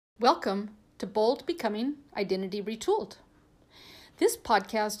Welcome to Bold Becoming Identity Retooled. This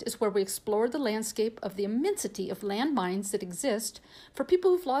podcast is where we explore the landscape of the immensity of landmines that exist for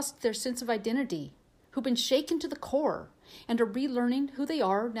people who've lost their sense of identity, who've been shaken to the core, and are relearning who they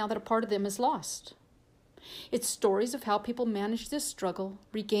are now that a part of them is lost. It's stories of how people manage this struggle,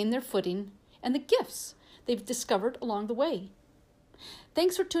 regain their footing, and the gifts they've discovered along the way.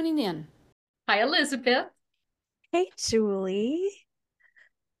 Thanks for tuning in. Hi, Elizabeth. Hey, Julie.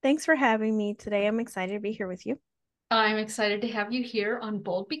 Thanks for having me today. I'm excited to be here with you. I'm excited to have you here on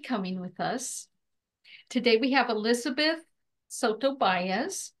Bold Becoming with us. Today we have Elizabeth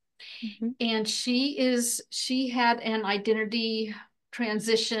Soto-Baez, and she had an identity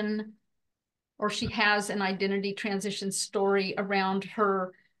transition, or she has an identity transition story around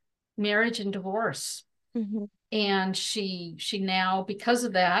her marriage and divorce. And she now, because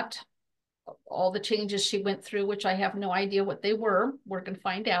of that, all the changes she went through, which I have no idea what they were, we're going to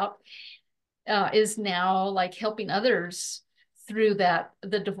find out, is now like helping others through the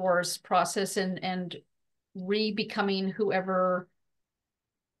divorce process and re-becoming whoever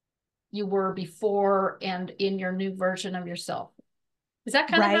you were before and in your new version of yourself. Is that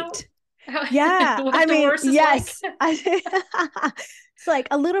kind Right. of how Yeah. what I mean, divorce is yes. like? It's like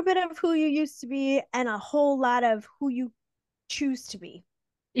a little bit of who you used to be and a whole lot of who you choose to be.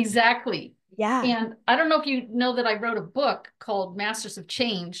 Exactly. Yeah. And I don't know if you know that I wrote a book called Masters of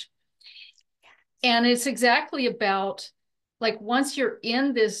Change. And it's exactly about like once you're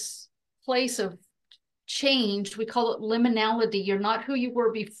in this place of change, we call it liminality. You're not who you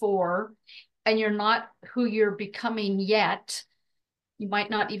were before, and you're not who you're becoming yet. You might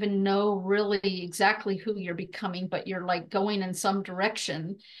not even know really exactly who you're becoming, but you're like going in some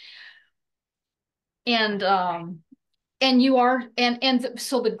direction. And you are,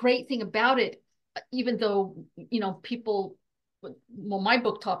 so the great thing about it, even though people, well, my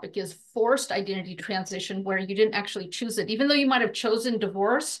book topic is forced identity transition, where you didn't actually choose it. Even though you might have chosen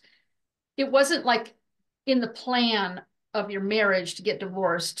divorce, it wasn't like in the plan of your marriage to get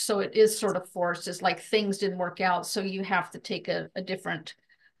divorced. So it is sort of forced. It's like things didn't work out, so you have to take a different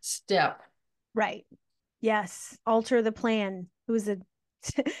step. Right. Yes. Alter the plan. It was a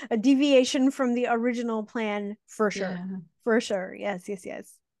a deviation from the original plan for sure. Yeah. For sure. Yes, yes,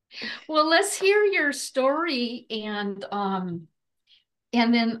 yes. Well, let's hear your story, and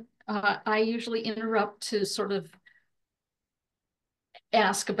then I usually interrupt to sort of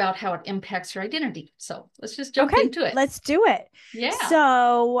ask about how it impacts your identity. So let's just jump Okay, into it. let's do it. Yeah.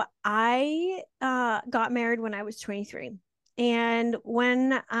 So I got married when I was 23. And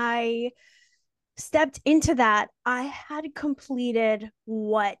when I stepped into that, I had completed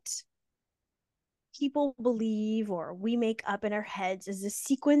what people believe or we make up in our heads as a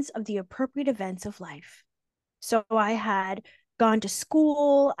sequence of the appropriate events of life. So I had gone to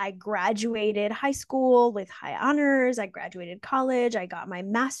school. I graduated high school with high honors. I graduated college. I got my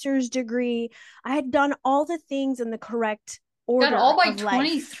master's degree. I had done all the things in the correct Got order all by of life.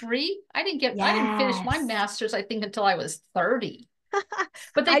 23. I didn't finish my Yes. master's, I think, until I was 30.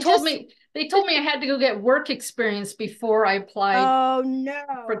 But I just, they told me I had to go get work experience before I applied oh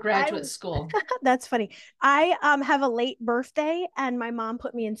for no. graduate school. That's funny. I have a late birthday and my mom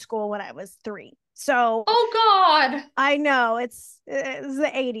put me in school when I was 3. So Oh God. I know it's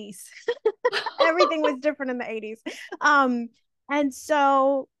the 80s. Everything was different in the 80s. Um, and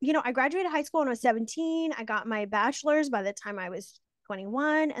so, I graduated high school when I was 17. I got my bachelor's by the time I was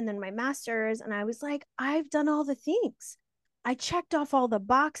 21, and then my master's. And I was like, I've done all the things. I checked off all the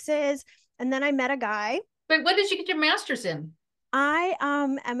boxes. And then I met a guy. But what did you get your master's in? I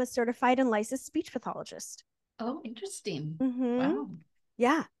am a certified and licensed speech pathologist. Oh, interesting. Mm-hmm. Wow.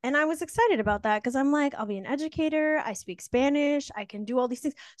 Yeah. And I was excited about that because I'm like, I'll be an educator. I speak Spanish. I can do all these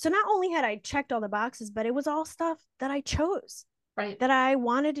things. So not only had I checked all the boxes, but it was all stuff that I chose, Right. that I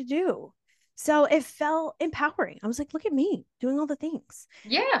wanted to do. So it felt empowering. I was like, look at me doing all the things.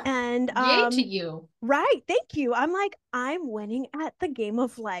 Yeah. And Yay to you. right. Thank you. I'm like, I'm winning at the game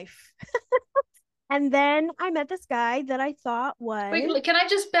of life. And then I met this guy that I thought was, Wait, can I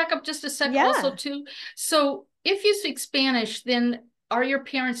just back up just a sec also yeah. too? So if you speak Spanish, then are your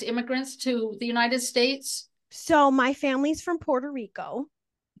parents immigrants to the United States? So my family's from Puerto Rico.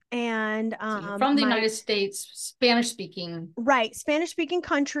 And So you're from the my United States, Spanish speaking. right, Spanish speaking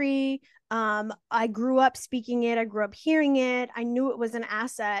country. I grew up speaking it, I grew up hearing it. I knew it was an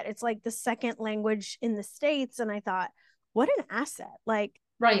asset. It's like the second language in the States. And I thought, what an asset. Like,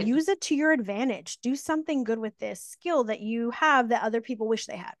 Right. use it to your advantage. Do something good with this skill that you have that other people wish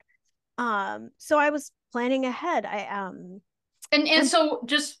they had. So I was planning ahead. And And so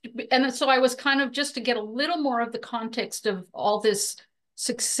just and so I was kind of just to get a little more of the context of all this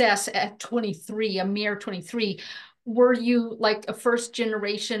success at 23, a mere 23. Were you like a first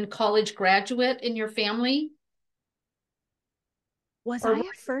generation college graduate in your family? Was Or I a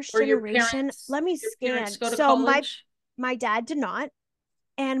first were generation? Let me your parents scan. go to So college? my dad did not,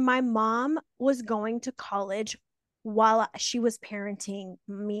 and my mom was going to college while she was parenting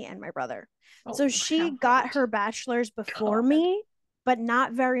me and my brother. Oh, So how she got hard. her bachelor's before God. me, but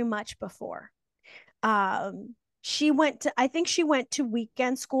not very much before. Um, she went to, I think she went to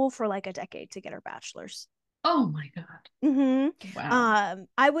weekend school for like a decade to get her bachelor's. Oh my God. Mm-hmm. Wow.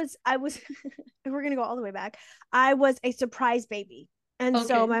 I was, we're gonna go all the way back. I was a surprise baby. And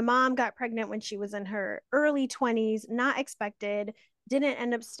so Okay. my mom got pregnant when she was in her early 20s, not expected, didn't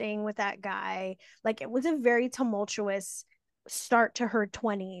end up staying with that guy. Like it was a very tumultuous start to her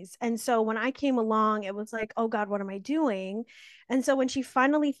 20s. And so when I came along, it was like, oh God, what am I doing? And so when she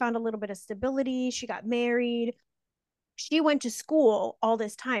finally found a little bit of stability, she got married, she went to school all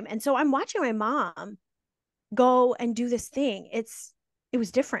this time. And so I'm watching my mom go and do this thing. It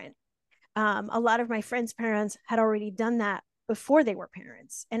was different. A lot of my friends' parents had already done that before they were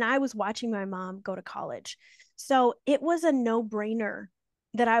parents, and I was watching my mom go to college. So it was a no-brainer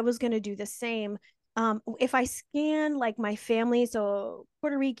that I was going to do the same. If I scan like my family, so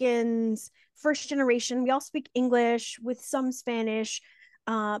Puerto Ricans, first generation, we all speak English with some Spanish,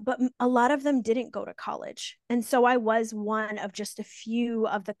 but a lot of them didn't go to college. And so I was one of just a few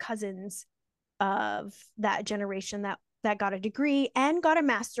of the cousins of that generation that got a degree and got a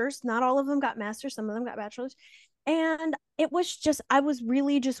master's. Not all of them got masters, some of them got bachelors. And it was just, I was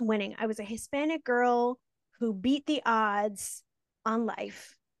really just winning. I was a Hispanic girl who beat the odds on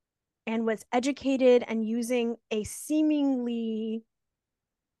life and was educated and using a seemingly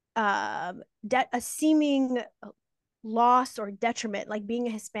a seeming loss or detriment, like being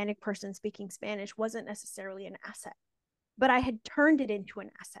a Hispanic person speaking Spanish wasn't necessarily an asset, but I had turned it into an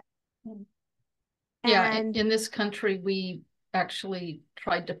asset. Yeah, And in this country, we actually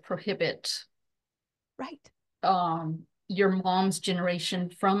tried to prohibit right, your mom's generation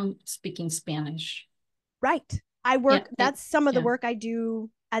from speaking Spanish. right. I And, work, that's some of the yeah. work I do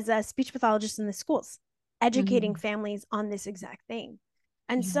as a speech pathologist in the schools, educating Mhm. families on this exact thing.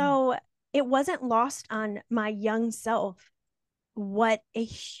 And Yeah. so it wasn't lost on my young self what a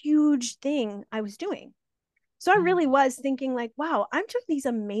huge thing I was doing. So I Yeah. really was thinking, like, wow, I'm doing these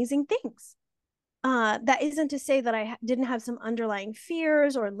amazing things. That isn't to say that I didn't have some underlying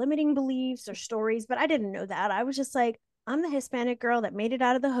fears or limiting beliefs or stories, but I didn't know that. I was just like, I'm the Hispanic girl that made it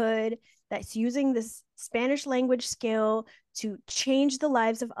out of the hood, that's using this Spanish language skill to change the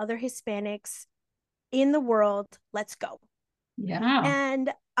lives of other Hispanics in the world. Let's go. Yeah.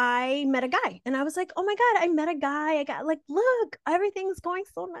 And I met a guy and I was like, oh my God, I met a guy. I got like, look, everything's going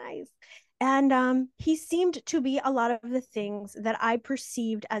so nice. And he seemed to be a lot of the things that I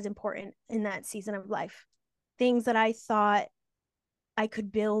perceived as important in that season of life, things that I thought I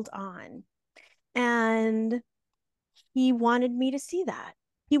could build on. And he wanted me to see that.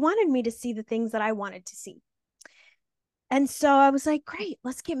 He wanted me to see the things that I wanted to see. And so I was like, great,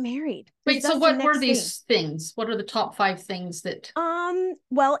 let's get married because Wait, so that's the what were next thing. these things? What are the top five things that?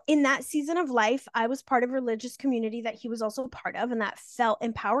 Well, in that season of life, I was part of a religious community that he was also part of, and that felt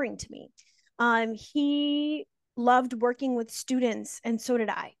empowering to me. He loved working with students, and so did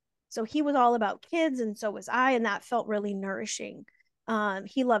I. So he was all about kids, and so was I, and that felt really nourishing.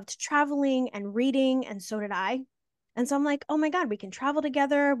 He loved traveling and reading, and so did I. And so I'm like, oh my God, we can travel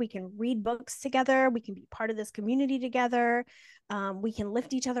together, we can read books together, we can be part of this community together. We can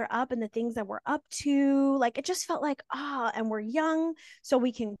lift each other up in the things that we're up to. Like it just felt like, and we're young, so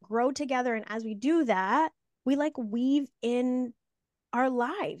we can grow together. And as we do that, we like weave in our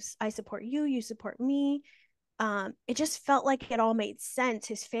lives. I support you, you support me. It just felt like it all made sense.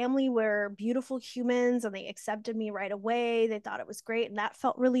 His family were beautiful humans and they accepted me right away. They thought it was great. And that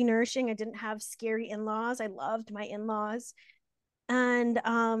felt really nourishing. I didn't have scary in-laws. I loved my in-laws. And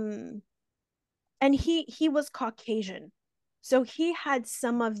he was Caucasian. So he had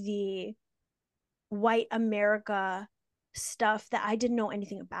some of the white America stuff that I didn't know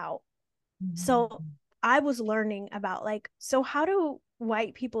anything about. So I was learning about like, so how do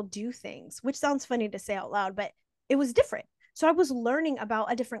white people do things? Which sounds funny to say out loud, but it was different. So I was learning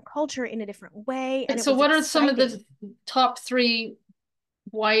about a different culture in a different way, and it So was what are some of exciting. the top three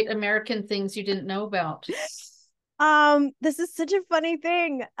white American things you didn't know about? This is such a funny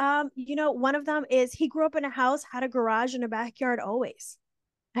thing. One of them is he grew up in a house, had a garage and a backyard always.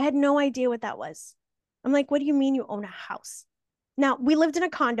 I had no idea what that was. I'm like, what do you mean you own a house? Now, we lived in a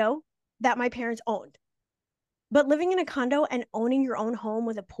condo that my parents owned, but living in a condo and owning your own home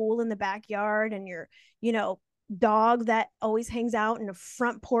with a pool in the backyard and your, you know, dog that always hangs out in a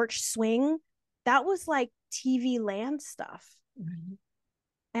front porch swing. That was like TV land stuff. Mhm.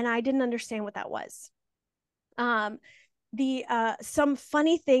 And I didn't understand what that was. Um, the some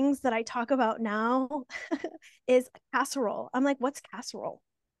funny things that I talk about now is casserole. I'm like, what's casserole?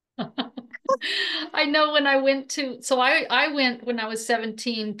 I know when I went to, so I went when I was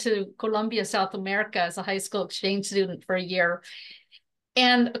 17 to Colombia, South America as a high school exchange student for a year.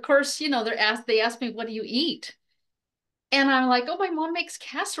 And of course, they asked me, what do you eat? And I'm like, oh, my mom makes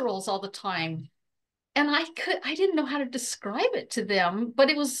casseroles all the time. And I didn't know how to describe it to them, but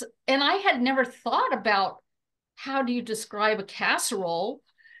and I had never thought about how do you describe a casserole?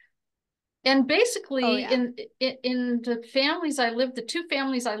 And Oh basically, yeah. in the two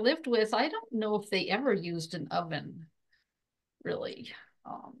families I lived with, I don't know if they ever used an oven, really.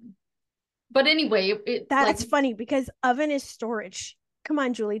 Um, but anyway, it like That's funny because oven is storage. Come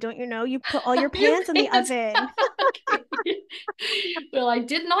on, Julie, don't you know? You put all your your pans in the pants. oven. Okay. Well, I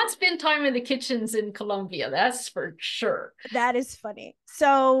did not spend time in the kitchens in Colombia, that's for sure. That is funny.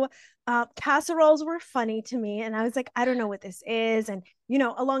 So, casseroles were funny to me. And I was like, I don't know what this is. And,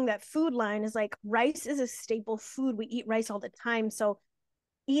 along that food line is like rice is a staple food. We eat rice all the time. So,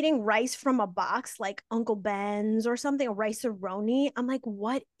 eating rice from a box like Uncle Ben's or something, a rice-a-roni, I'm like,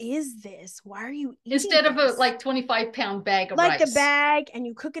 what is this? Why are you eating Instead of a this? like 25-pound bag of Like the rice. bag and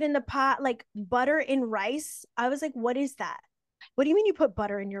you cook it in the pot, like butter in rice. I was like, what is that? What do you mean you put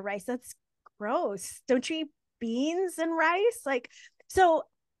butter in your rice? That's gross. Don't you eat beans and rice? Like, so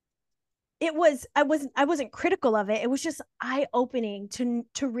I wasn't critical of it. It was just eye-opening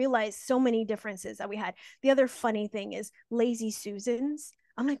to realize so many differences that we had. The other funny thing is lazy Susans.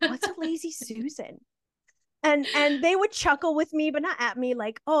 I'm like, what's a lazy Susan? And they would chuckle with me, but not at me,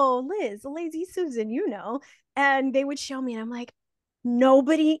 like, oh, Liz, a lazy Susan. And they would show me, and I'm like,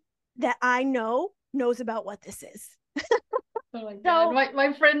 nobody that I know knows about what this is. Oh my God. So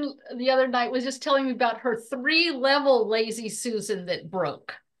My friend the other night was just telling me about her 3-level lazy Susan that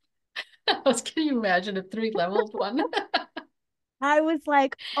broke. Can you imagine a 3-leveled one? I was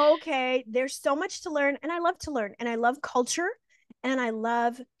like, okay, there's so much to learn. And I love to learn. And I love culture. And I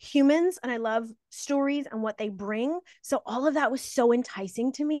love humans. And I love stories and what they bring. So all of that was so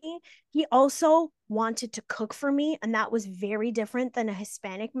enticing to me. He also wanted to cook for me. And that was very different than a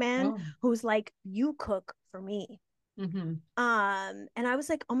Hispanic man Oh. who's like, you cook for me. Hmm. And I was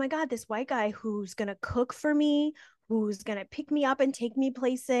like, oh my God, this white guy who's gonna cook for me, who's gonna pick me up and take me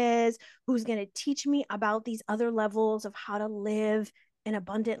places, who's gonna teach me about these other levels of how to live an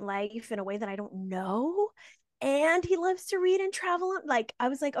abundant life in a way that I don't know. And he loves to read and travel. Like, I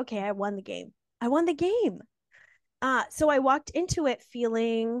was like, okay, I won the game. I won the game. So I walked into it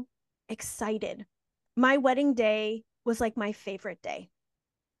feeling excited. My wedding day was like my favorite day.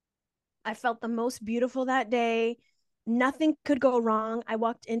 I felt the most beautiful that day. Nothing could go wrong. I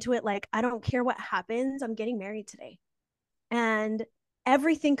walked into it like, I don't care what happens. I'm getting married today. And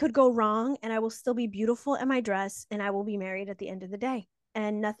everything could go wrong, and I will still be beautiful in my dress, and I will be married at the end of the day.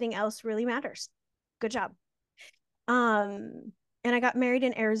 And nothing else really matters. Good job. And I got married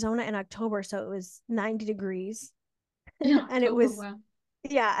in Arizona in October, so it was 90 degrees. In And it October, was, wow.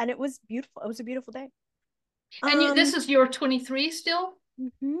 yeah, and it was beautiful. It was a beautiful day. And this Um, is your 23 still?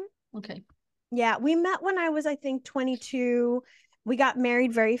 mhm. Okay. Yeah, we met when I was, I think, 22. We got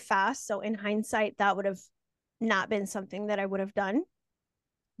married very fast. So, in hindsight, that would have not been something that I would have done.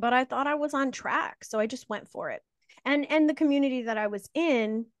 But I thought I was on track. So, I just went for it. And the community that I was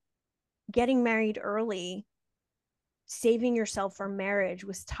in, getting married early, saving yourself for marriage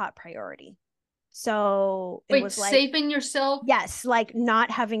was top priority. So, it Wait, was like, saving yourself? yes, like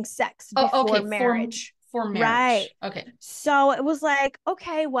not having sex Oh, before okay, marriage. for Right. marriage. Okay. So, it was like,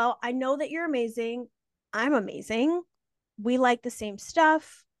 okay, well, I know that you're amazing. I'm amazing. We like the same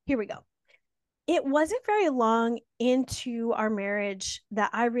stuff. Here we go. It wasn't very long into our marriage that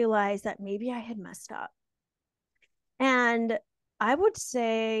I realized that maybe I had messed up. And I would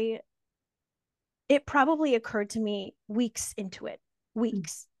say it probably occurred to me weeks into it.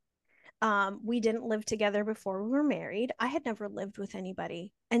 Weeks. We didn't live together before we were married. I had never lived with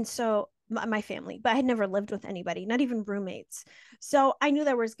anybody. And so my family, but I had never lived with anybody, not even roommates. So I knew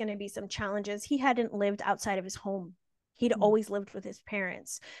there was going to be some challenges. He hadn't lived outside of his home. He'd always lived with his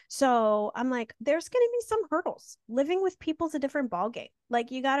parents. So I'm like, there's going to be some hurdles. Living with people's a different ballgame.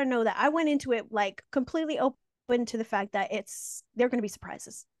 Like, you got to know that. I went into it like completely open to the fact that they're going to be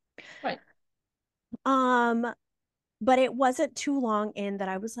surprises. Right. Um, but it wasn't too long in that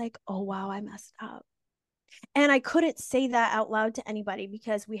I was like, oh wow, I messed up. And I couldn't say that out loud to anybody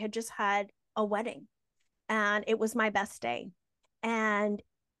because we had just had a wedding and it was my best day. And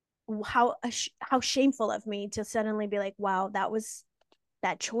how shameful of me to suddenly be like, wow, that was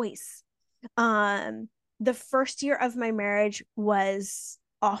that choice. um the first year of my marriage was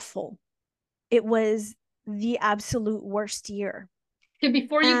awful. It was the absolute worst year. Okay,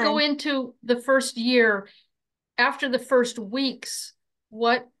 before you go And into the first year, after the first weeks,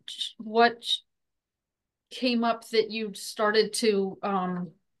 what what came up that you started to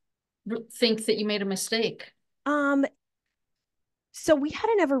think that you made a mistake? um so we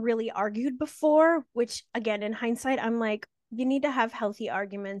hadn't ever really argued before, which again, in hindsight, I'm like, you need to have healthy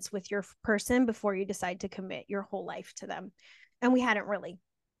arguments with your person before you decide to commit your whole life to them. And we hadn't really.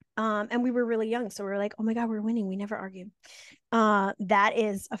 And we were really young. So we were like, oh my God, we're winning. We never argue. That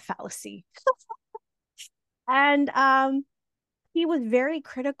is a fallacy. And he was very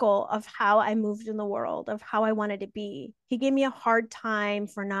critical of how I moved in the world, of how I wanted to be. He gave me a hard time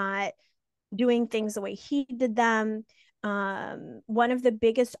for not doing things the way he did them. One of the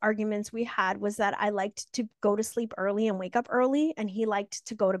biggest arguments we had was that I liked to go to sleep early and wake up early, and he liked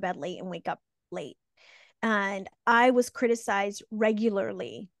to go to bed late and wake up late. And I was criticized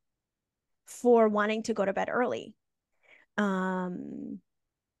regularly for wanting to go to bed early. Um,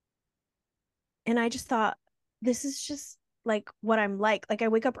 and I just thought, this is just like what I'm like. Like, I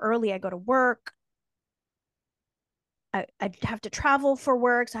wake up early, I go to work, I have to travel for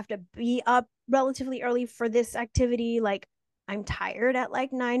work, so I have to be up relatively early for this activity. Like, I'm tired at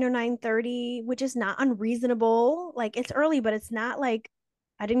like 9 or 9:30, which is not unreasonable. Like, it's early, but it's not like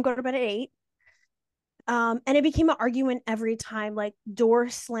I didn't go to bed at 8. And it became an argument every time, like door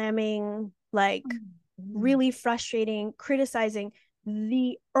slamming, like really frustrating, criticizing.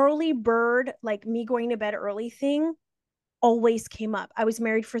 The early bird, like me going to bed early thing, always came up. I was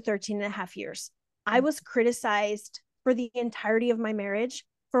married for 13 and a half years. I was criticized for the entirety of my marriage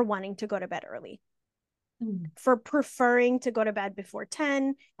for wanting to go to bed early, for preferring to go to bed before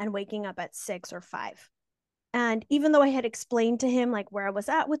 10 and waking up at 6 or 5. And even though I had explained to him like where I was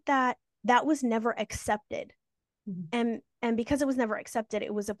at with that, that was never accepted. And because it was never accepted,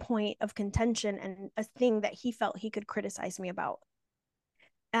 it was a point of contention and a thing that he felt he could criticize me about.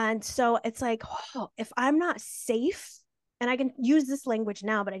 And so it's like, oh, if I'm not safe, and I can use this language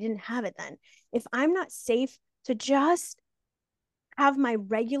now, but I didn't have it then. If I'm not safe to just have my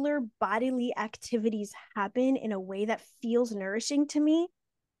regular bodily activities happen in a way that feels nourishing to me,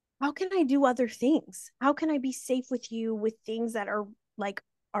 how can I do other things? How can I be safe with you with things that are like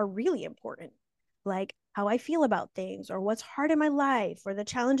are really important? Like how I feel about things, or what's hard in my life, or the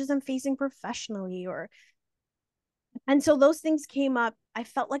challenges I'm facing professionally, or and so those things came up. I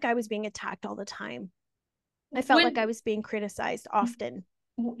felt like I was being attacked all the time. I felt like I When was being criticized often.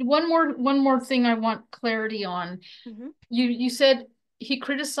 one more thing I want clarity on. Mm-hmm. You said he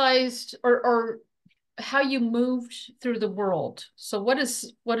criticized or how you moved through the world. So what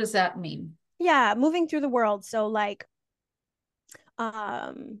does that mean? Yeah, moving through the world. So like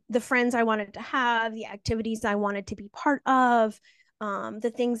the friends I wanted to have, the activities I wanted to be part of,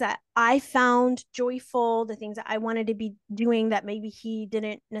 the things that I found joyful, the things that I wanted to be doing that maybe he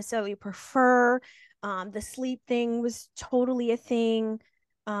didn't necessarily prefer. The sleep thing was totally a thing.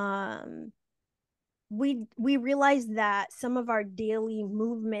 Um, we realized that some of our daily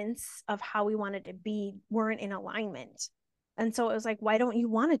movements of how we wanted to be weren't in alignment. And so it was like, why don't you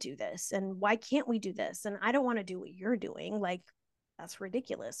want to do this? And why can't we do this? And I don't want to do what you're doing. Like, that's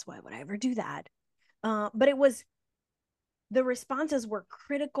ridiculous. Why would I ever do that? But it was, the responses were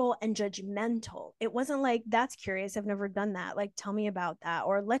critical and judgmental. It wasn't like, that's curious. I've never done that. Like, tell me about that.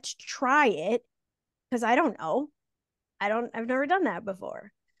 Or let's try it. Cause I don't know. I've never done that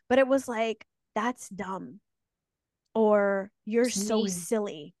before. But it was like, that's dumb. Or you're It's so mean,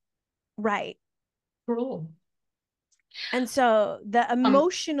 silly. Right. cruel. And so the Um,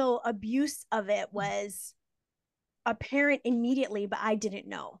 emotional abuse of it was apparent immediately, but I didn't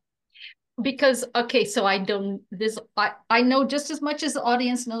know. because okay, so I don't this I know just as much as the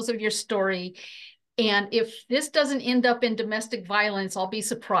audience knows of your story. And if this doesn't end up in domestic violence, I'll be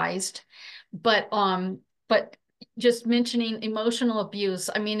surprised. But just mentioning emotional abuse,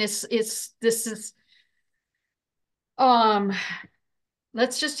 I mean, it's this is um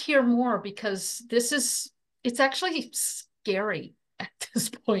let's just hear more because it's actually scary at this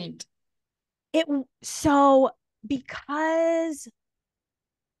point. It so because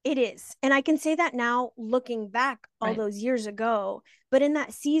it is. And I can say that now looking back all Right. those years ago, but in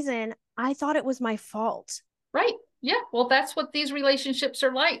that season, I thought it was my fault. Right. Yeah. Well, that's what these relationships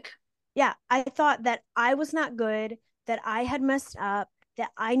are like. Yeah, I thought that I was not good, that I had messed up,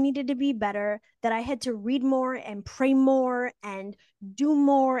 that I needed to be better, that I had to read more and pray more and do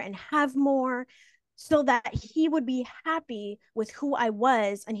more and have more. so that he would be happy with who I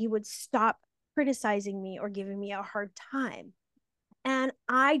was and he would stop criticizing me or giving me a hard time. And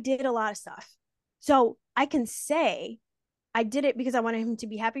I did a lot of stuff. So I can say I did it because I wanted him to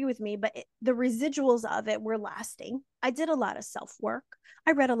be happy with me, but the residuals of it were lasting. I did a lot of self work.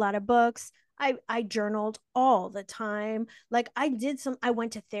 I read a lot of books. I journaled all the time. Like I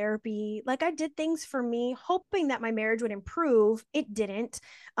went to therapy. Like I did things for me, hoping that my marriage would improve. It didn't.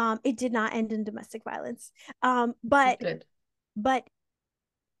 It did not end in domestic violence. But Good. but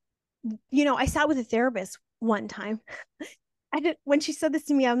you know, I sat with a therapist one time. I did when she said this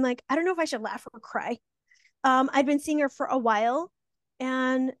to me, I'm like, I don't know if I should laugh or cry. I'd been seeing her for a while,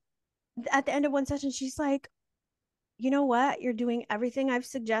 and at the end of one session, she's like, you know what? You're doing everything I've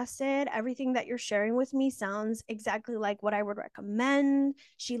suggested. Everything that you're sharing with me sounds exactly like what I would recommend.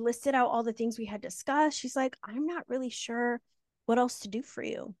 She listed out all the things we had discussed. She's like, I'm not really sure what else to do for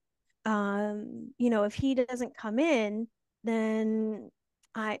you. You know, if he doesn't come in, then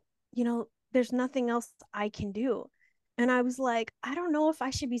I, you know, there's nothing else I can do. And I was like, I don't know if I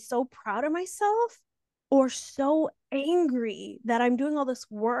should be so proud of myself or so angry that I'm doing all this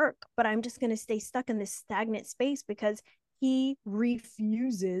work, but I'm just going to stay stuck in this stagnant space because he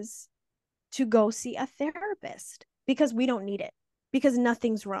refuses to go see a therapist because we don't need it, because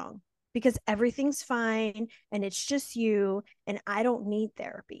nothing's wrong, because everything's fine and it's just you and I don't need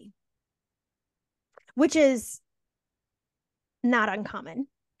therapy, which is not uncommon.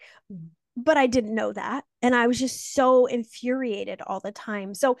 But I didn't know that. And I was just so infuriated all the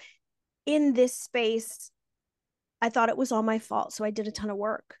time. So in this space, I thought it was all my fault. So I did a ton of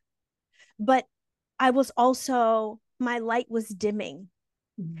work. But I was also, my light was dimming.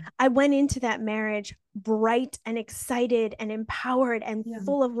 Mm-hmm. I went into that marriage bright and excited and empowered and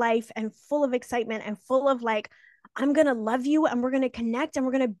full of life and full of excitement and full of like, I'm going to love you and we're going to connect and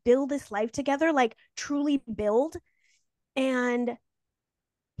we're going to build this life together, like truly build. And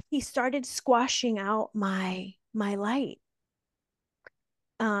he started squashing out my light.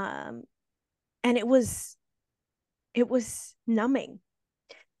 Um, and it was numbing.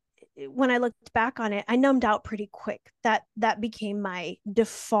 When I looked back on it, I numbed out pretty quick. That became my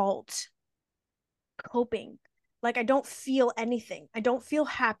default coping. Like I don't feel anything. I don't feel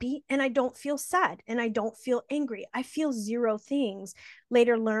happy and I don't feel sad and I don't feel angry. I feel zero things.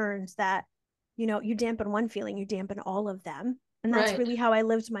 Later learned that, you know, you dampen one feeling, you dampen all of them. And that's Right. really how I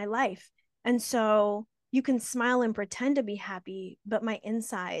lived my life. And so you can smile and pretend to be happy, but my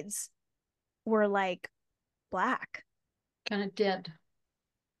insides were like black. Kind of dead.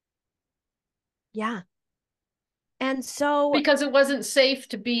 Yeah. And so, Because it wasn't safe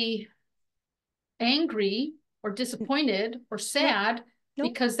to be angry or disappointed or nope, sad,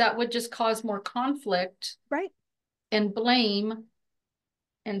 nope, because that would just cause more conflict right. and blame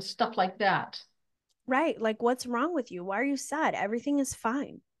and stuff like that. Right. Like, what's wrong with you? Why are you sad? Everything is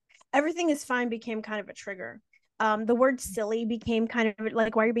fine. Everything is fine became kind of a trigger. The word silly became kind of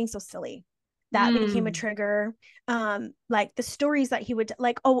like, why are you being so silly? That became a Mm, trigger. Like the stories that he would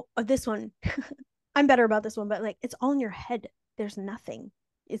like, oh, this one, I'm better about this one, but like, it's all in your head. There's nothing.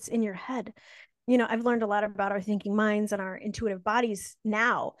 It's in your head. You know, I've learned a lot about our thinking minds and our intuitive bodies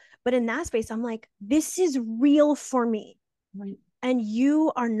now, but in that space, I'm like, this is real for me right. and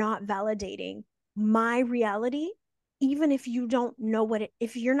you are not validating my reality even if you don't know what it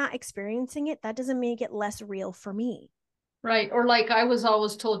if you're not experiencing it, that doesn't make it less real for me. Right. Or like I was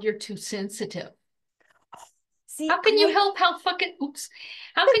always told, you're too sensitive. See, How can you help how fucking, oops,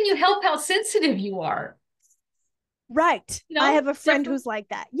 how can you help how sensitive you are? right, I No, have a friend different. who's like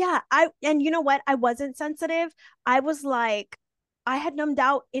that. Yeah, I and you know what, I wasn't sensitive. I was like, I had numbed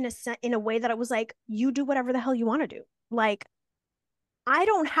out in a way that I was like, you do whatever the hell you want to do. Like, I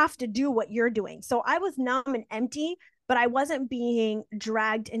don't have to do what you're doing. So I was numb and empty, but I wasn't being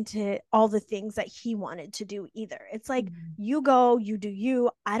dragged into all the things that he wanted to do either. It's like, you go, you do you.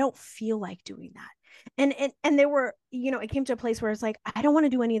 I don't feel like doing that. And there were, you know, it came to a place where it's like, I don't want to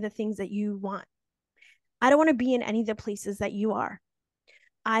do any of the things that you want. I don't want to be in any of the places that you are.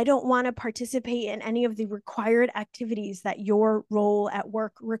 I don't want to participate in any of the required activities that your role at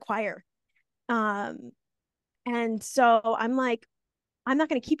work require. Um, and so I'm like, I'm not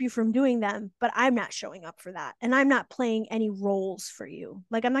going to keep you from doing them, but I'm not showing up for that. And I'm not playing any roles for you.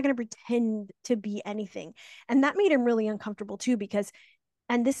 Like, I'm not going to pretend to be anything. And that made him really uncomfortable too, because,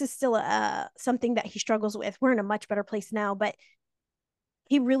 and this is still something that he struggles with. We're in a much better place now, but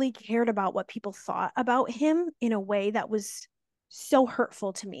he really cared about what people thought about him in a way that was so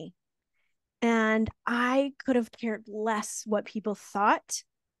hurtful to me. And I could have cared less what people thought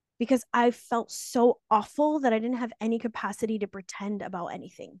because I felt so awful that I didn't have any capacity to pretend about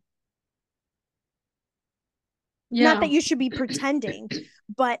anything. Not that Yeah. you should be pretending,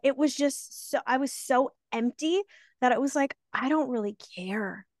 but it was just so, I was so empty that it was like, I don't really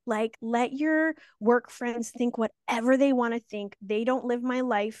care. Like, let your work friends think whatever they want to think. They don't live my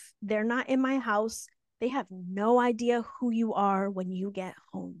life. They're not in my house. They have no idea who you are when you get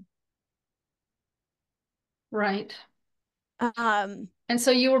home. Right. Um, And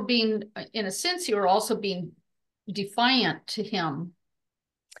so you were being, in a sense, you were also being defiant to him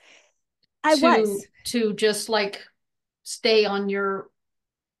I was. to just like stay on your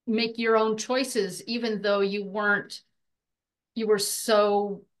make your own choices, even though you were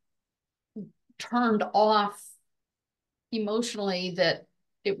so turned off emotionally that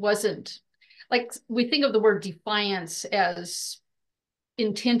it wasn't like we think of the word defiance as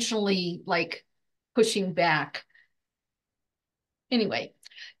intentionally like pushing back. Anyway,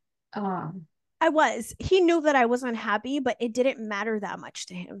 um, I was. He knew that I was unhappy, but it didn't matter that much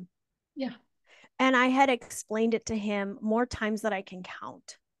to him. yeah. And I had explained it to him more times than I can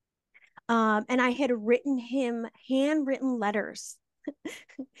count. And I had written him handwritten letters.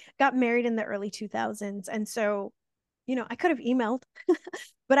 Got married in the early 2000s. And so, I could have emailed,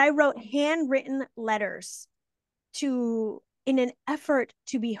 but I wrote handwritten letters to, in an effort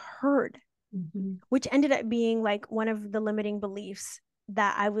to be heard, Mm-hmm. which ended up being like one of the limiting beliefs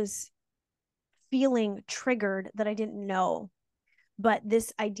that I was feeling triggered that I didn't know. But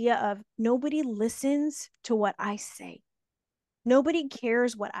this idea of nobody listens to what I say, nobody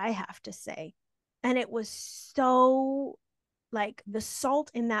cares what I have to say. And it was so like the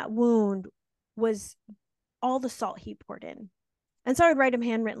salt in that wound was all the salt he poured in. And so I would write him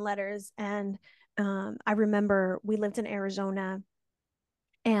handwritten letters. And I remember we lived in Arizona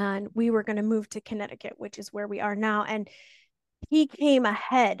and we were going to move to Connecticut, which is where we are now. And he came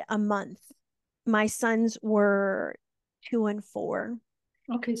ahead a month. My sons were 2 and 4.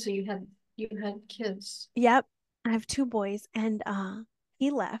 Okay, so you had kids. Yep. I have 2 boys. And he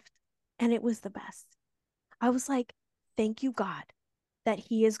left and it was the best. I was like, thank you, God, that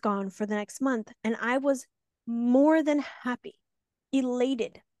he is gone for the next month. And I was more than happy,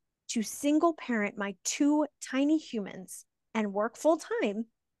 elated to single parent my 2 tiny humans and work full time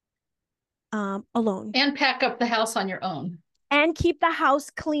alone And pack up the house on your own. and keep the house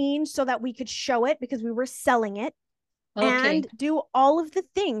clean so that we could show it because we were selling it Okay. and do all of the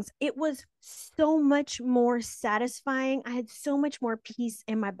things. It was so much more satisfying. I had so much more peace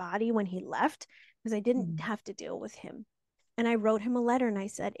in my body when he left because I didn't Mm. have to deal with him. And I wrote him a letter and I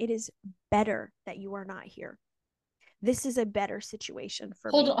said, it is better that you are not here. This is a better situation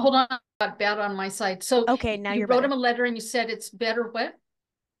for me. Hold on, I got bad on my side. So Okay, now you you're wrote him better. a letter and you said it's better what?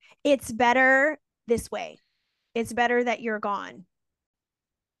 It's better this way. It's better that you're gone.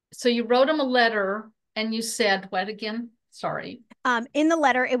 So you wrote him a letter and you said what again? Sorry. In the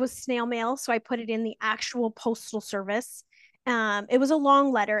letter, it was snail mail. So I put it in the actual postal service. It was a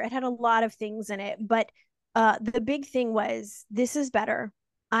long letter. It had a lot of things in it. But the big thing was, this is better.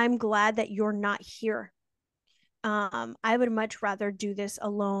 I'm glad that you're not here. I would much rather do this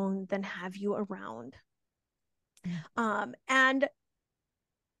alone than have you around. And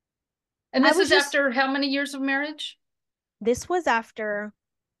And I this was is just, after how many years of marriage? this was after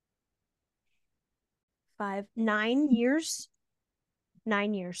 9 years.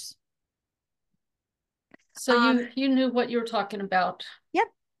 9 years. So Um, you knew what you were talking about. yep,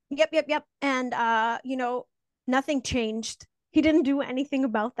 yep. And nothing changed. He didn't do anything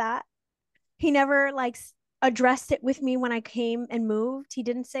about that. He never like addressed it with me when I came and moved. He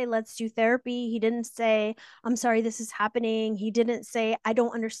didn't say, let's do therapy. He didn't say, I'm sorry this is happening. He didn't say, I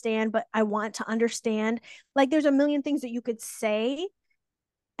don't understand, but I want to understand. Like there's a million things that you could say,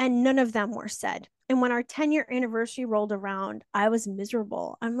 and none of them were said. And when our 10-year anniversary rolled around, I was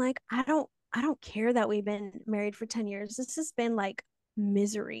miserable. I'm like, I don't care that we've been married for 10 years. This has been like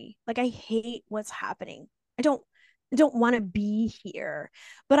misery. Like I hate what's happening. I don't want to be here.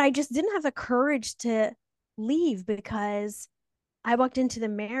 But I just didn't have the courage to leave because I walked into the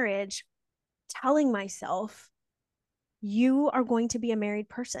marriage telling myself, you are going to be a married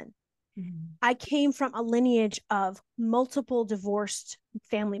person. Mm-hmm. I came from a lineage of multiple divorced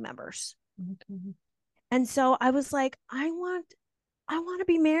family members. Okay. And so I was like, I want to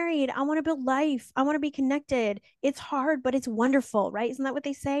be married. I want to build life. I want to be connected. It's hard, but it's wonderful, right? Isn't that what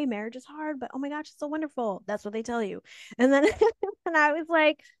they say? Marriage is hard, but oh my gosh, it's so wonderful. That's what they tell you. And then and I was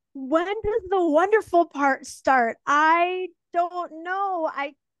like, when does the wonderful part start? I don't know.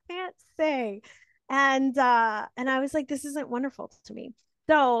 I can't say. And I was like, this isn't wonderful to me.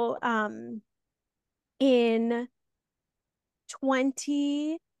 So in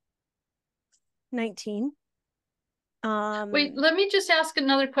 2019, Wait, Um, let me just ask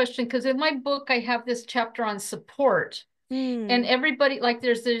another question because in my book I have this chapter on support, and mm, everybody like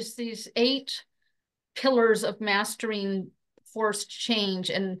there's these 8 pillars of mastering forced change,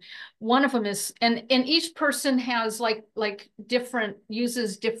 and one of them is and each person has like different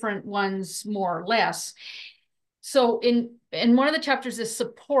uses different ones more or less. So in one of the chapters is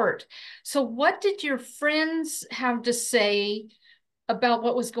support. So what did your friends have to say about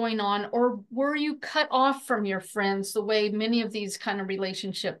what was going on, or were you cut off from your friends the way many of these kind of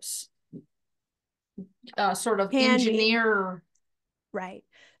relationships sort of can be. engineer? Right.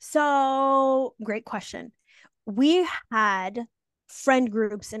 So, great question. We had friend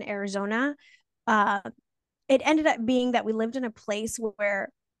groups in Arizona. Uh, it ended up being that we lived in a place where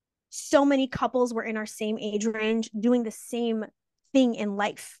so many couples were in our same age range doing the same thing in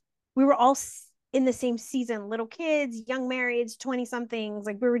life. We were all in the same season, little kids, young marrieds, 20 somethings,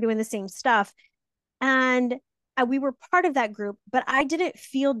 like we were doing the same stuff. And we were part of that group, but I didn't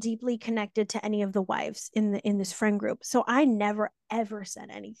feel deeply connected to any of the wives in this friend group. So I never ever said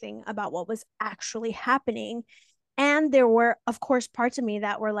anything about what was actually happening. And there were, of course, parts of me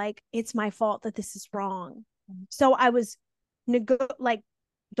that were like, it's my fault that this is wrong. So I was like,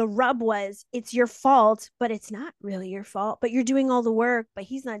 the rub was, it's your fault, but it's not really your fault. But you're doing all the work, but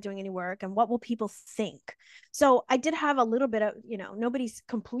he's not doing any work. And what will people think? So I did have a little bit of, nobody's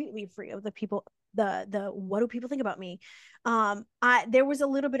completely free of the people, the what do people think about me? I there was a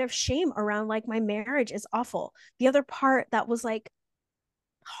little bit of shame around like my marriage is awful. The other part that was like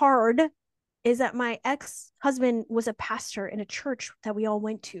hard is that my ex-husband was a pastor in a church that we all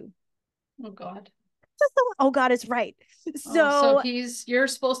went to. Oh God. Oh God is right. Oh, so So you're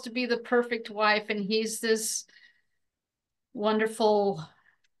supposed to be the perfect wife, and he's this wonderful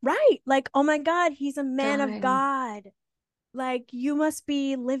right, like, oh my God, he's a man of guy. God. Like, you must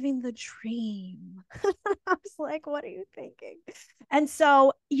be living the dream. I was like, what are you thinking? And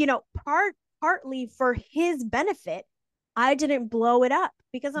so, partly for his benefit, I didn't blow it up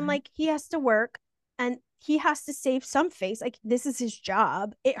because I'm Right. like, he has to work and he has to save some face. Like, this is his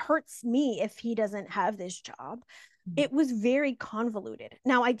job. It hurts me if he doesn't have this job. It was very convoluted.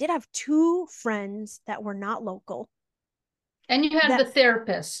 Now, I did have two friends that were not local And you had that, the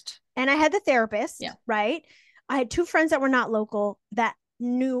therapist. and I had the Yeah. therapist, right? I had two friends that were not local that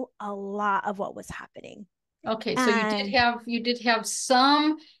knew a lot of what was happening. Okay, so And you did have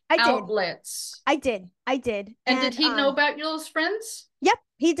some I did. outlets. I did. And did And he know about those friends? yep,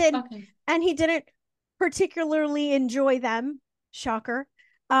 he did. Okay. And he didn't particularly enjoy them. Shocker.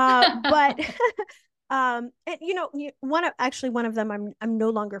 But and one of them I'm no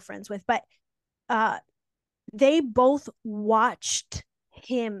longer friends with, but uh they both watched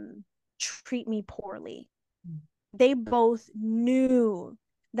him treat me poorly. They both knew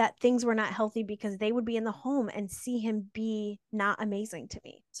that things were not healthy because they would be in the home and see him be not amazing to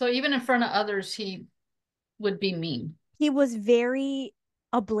me. So even in front of others, he would be mean. He was very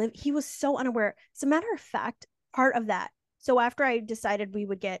he was so unaware. As a matter of fact, part of that. So after I decided we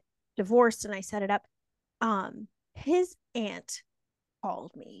would get divorced and I set it up, his aunt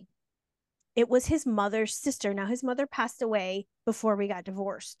called me. It was his mother's sister. Now his mother passed away before we got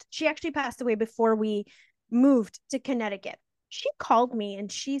divorced. She actually passed away before we moved to Connecticut. She called me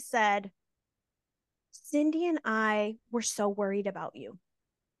and she said, Cindy and I were so worried about you.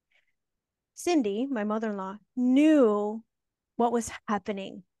 Cindy, my mother in law, knew what was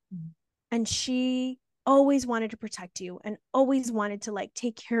happening. And she always wanted to protect you and always wanted to like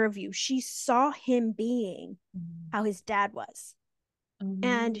take care of you. She saw him being how his dad was.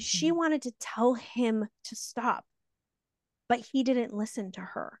 And she wanted to tell him to stop, but he didn't listen to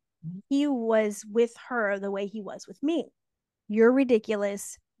her. He was with her the way he was with me. You're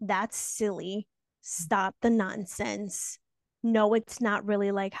ridiculous. That's silly. Stop the nonsense. No, it's not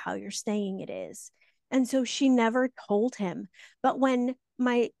really like how you're saying it is. And so she never told him. But when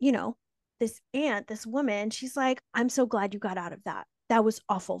this aunt, this woman, she's like, I'm so glad you got out of that. That was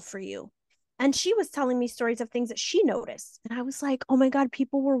awful for you. And she was telling me stories of things that she noticed. And I was like, oh my God,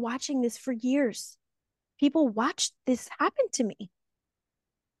 people were watching this for years. People watched this happen to me.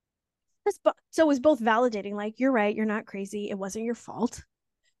 So it was both validating, like, you're right, you're not crazy. It wasn't your fault.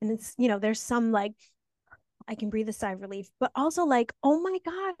 And it's, there's some like, I can breathe a sigh of relief, but also like, oh my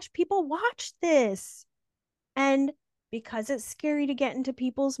gosh, people watch this. And because it's scary to get into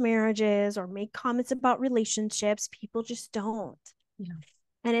people's marriages or make comments about relationships, people just don't. Yeah.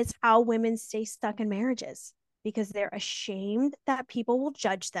 And it's how women stay stuck in marriages because they're ashamed that people will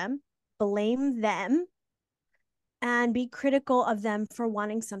judge them, blame them, and be critical of them for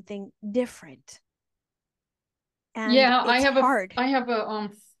wanting something different. And Yeah, it's hard. I have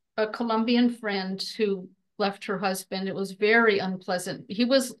a Colombian friend who left her husband. It was very unpleasant. He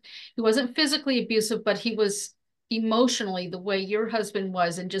wasn't physically abusive, but he was emotionally the way your husband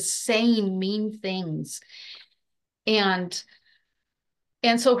was, and just saying mean things. And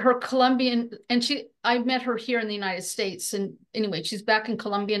so her Colombian, and I met her here in the United States. And anyway, she's back in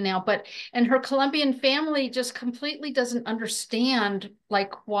Colombia now, and her Colombian family just completely doesn't understand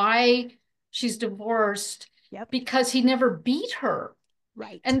like why she's divorced. Yep. Because he never beat her.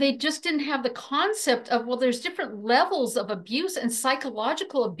 Right. And they just didn't have the concept of, well, there's different levels of abuse, and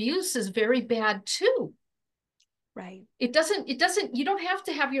psychological abuse is very bad too. Right. It doesn't, you don't have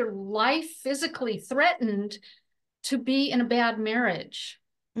to have your life physically threatened to be in a bad marriage.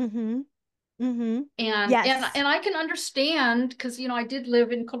 Mm-hmm. Mm-hmm. And Yes. I can understand, because I did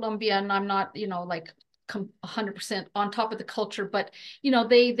live in Colombia, and I'm not like 100% on top of the culture, but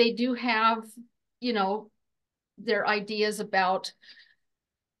they do have their ideas about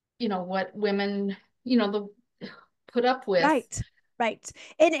what women the put up with. Right. Right.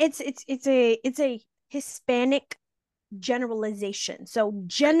 And it's a Hispanic generalization. So Right.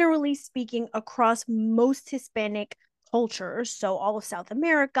 generally speaking, across most Hispanic cultures, so all of South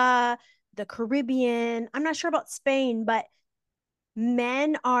America, the Caribbean, I'm not sure about Spain, but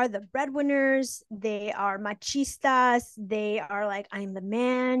men are the breadwinners. They are machistas. They are like, I'm the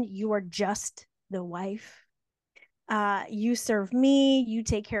man. You are just the wife. You serve me. You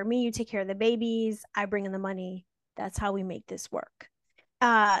take care of me. You take care of the babies. I bring in the money. That's how we make this work.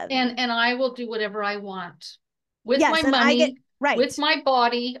 And I will do whatever I want with my Yes, and I get money, with right. my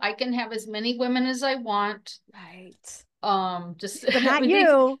body. I can have as many women as I want. Right. Just But I not mean,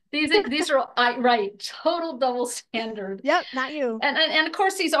 you. these are right, total double standard. Yep, not you. And of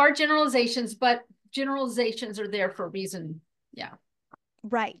course these are generalizations, but generalizations are there for a reason. Yeah.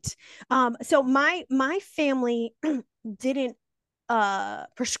 Right. So my family didn't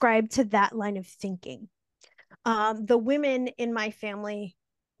prescribe to that line of thinking. The women in my family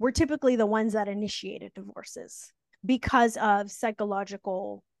were typically the ones that initiated divorces because of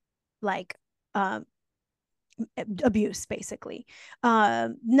psychological, like, um, abuse, basically.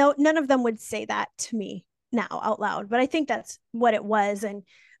 No, none of them would say that to me now out loud, but I think that's what it was. And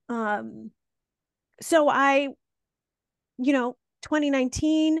um, so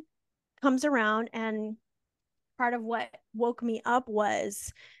 2019 comes around, and part of what woke me up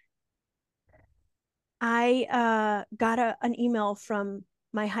was I got an email from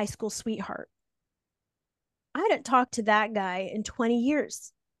my high school sweetheart. I hadn't talked to that guy in 20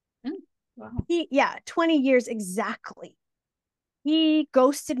 years. Wow. Yeah, 20 years exactly. He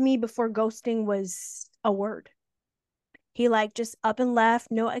ghosted me before ghosting was a word. He like just up and left,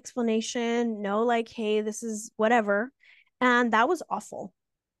 no explanation, no like, hey, this is whatever. And that was awful.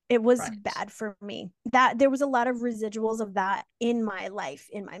 It was Right. bad for me. That there was a lot of residuals of that in my life,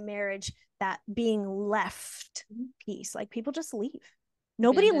 in my marriage, that being left piece. Like people just leave.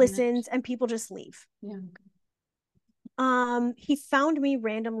 Nobody Abandonment. listens and people just leave. Yeah. He found me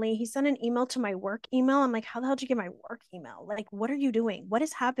randomly. He sent an email to my work email. I'm like, how the hell did you get my work email? Like, what are you doing? What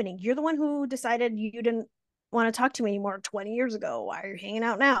is happening? You're the one who decided you didn't want to talk to me anymore 20 years ago. Why are you hanging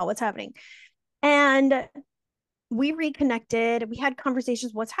out now? What's happening? And we reconnected. We had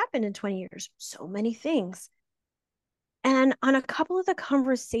conversations. What's happened in 20 years? So many things. And on a couple of the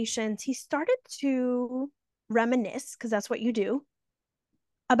conversations, he started to reminisce, because that's what you do,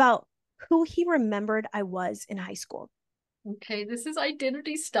 about who he remembered I was in high school. Okay, this is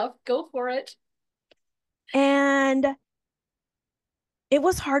identity stuff. Go for it. And it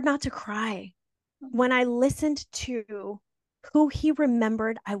was hard not to cry when I listened to who he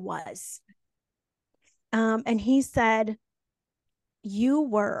remembered I was. And he said, you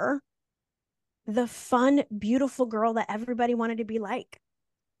were the fun, beautiful girl that everybody wanted to be like.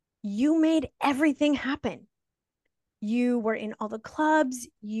 You made everything happen. You were in all the clubs.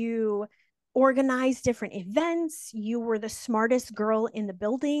 You organized different events. You were the smartest girl in the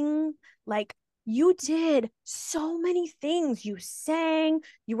building. Like, you did so many things. You sang,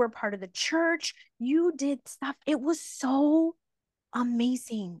 you were part of the church, you did stuff. It was so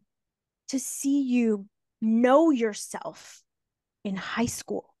amazing to see you know yourself in high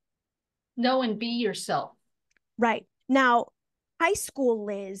school. Know and be yourself. Right. Now, high school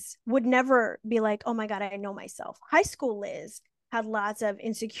Liz would never be like, oh my God, I know myself. High school Liz had lots of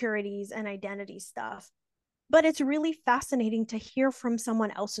insecurities and identity stuff. But it's really fascinating to hear from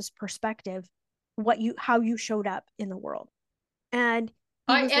someone else's perspective how you showed up in the world. And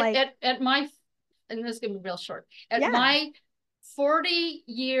he I was like, at my, and this is gonna be real short. At yeah, my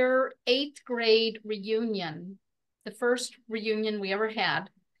 40-year eighth grade reunion, the first reunion we ever had,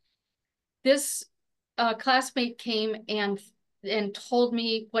 this classmate came and and told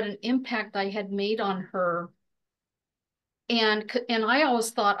me what an impact I had made on her. And I always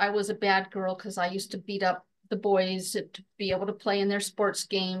thought I was a bad girl because I used to beat up the boys to be able to play in their sports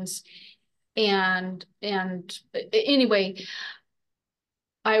games. And anyway,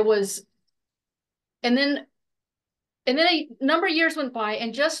 I was, and then a number of years went by,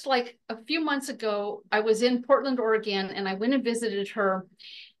 and just like a few months ago, I was in Portland, Oregon, and I went and visited her.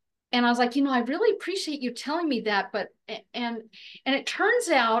 And I was like, I really appreciate you telling me that, but and it turns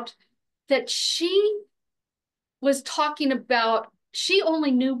out that she was talking about, she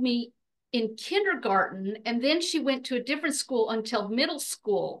only knew me in kindergarten, and then she went to a different school until middle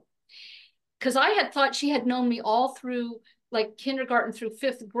school. Because I had thought she had known me all through like kindergarten through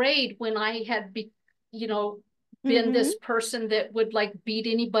fifth grade, when I had you know, been Mm-hmm. this person that would like beat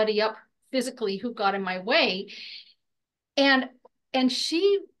anybody up physically who got in my way. And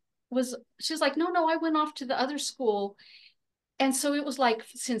she's like, no, I went off to the other school. And so it was like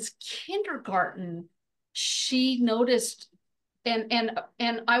since kindergarten, she noticed, and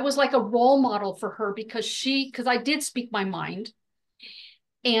I was like a role model for her, because I did speak my mind,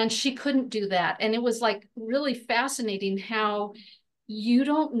 and she couldn't do that. And it was like really fascinating how you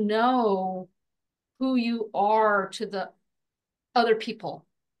don't know who you are to the other people,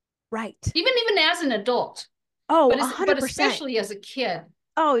 Right. even as an adult, Oh, but 100%. especially as a kid.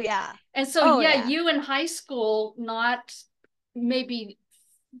 Oh, yeah. And so, Oh, yeah, yeah. you in high school, not maybe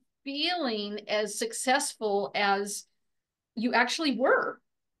feeling as successful as you actually were,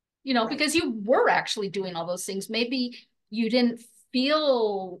 because Right. you were actually doing all those things. Maybe you didn't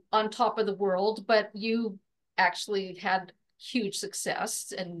feel on top of the world, but you actually had huge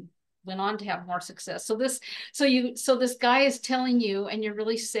success and went on to have more success. So this guy is telling you, and you're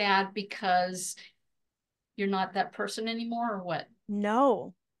really sad because you're not that person anymore, or what?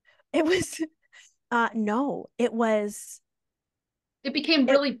 No, it was, no, it was, It became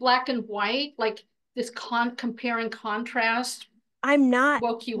it, really black and white, like this compare and contrast I'm not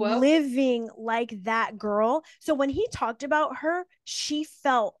woke you up. living like that girl. So when he talked about her, she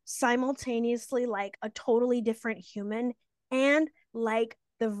felt simultaneously like a totally different human and like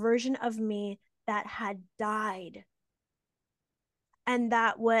the version of me that had died and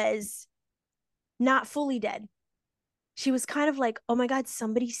that was not fully dead. She was kind of like, oh my God,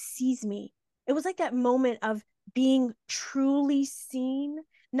 somebody sees me. It was like that moment of being truly seen,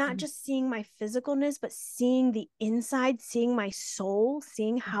 not just seeing my physicalness, but seeing the inside, seeing my soul,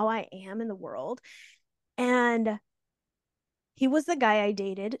 seeing how I am in the world. And he was the guy I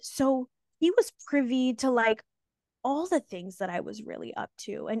dated. So he was privy to like all the things that I was really up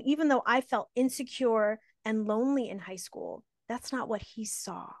to. And even though I felt insecure and lonely in high school, that's not what he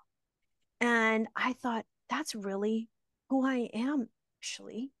saw. And I thought, that's really who I am,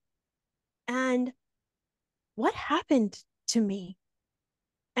 actually. And what happened to me?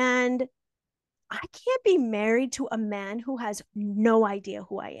 And I can't be married to a man who has no idea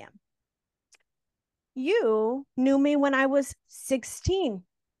who I am. You knew me when I was 16.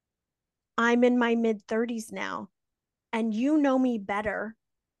 I'm in my mid 30s now. And you know me better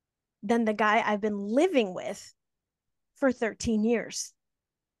than the guy I've been living with for 13 years.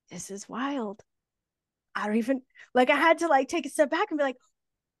 This is wild. I don't even like, I had to like take a step back and be like,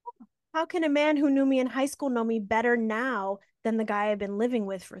 how can a man who knew me in high school know me better now than the guy I've been living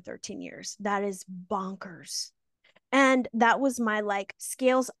with for 13 years? That is bonkers. And that was my like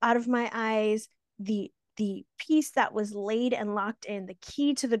scales out of my eyes, the piece that was laid and locked in, the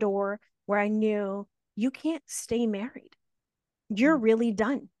key to the door where I knew you can't stay married. You're really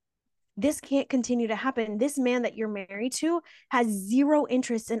done. This can't continue to happen. This man that you're married to has zero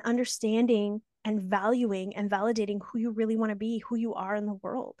interest in understanding and valuing and validating who you really want to be, who you are in the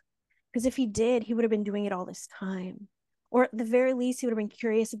world. Because if he did, he would have been doing it all this time. Or at the very least, he would have been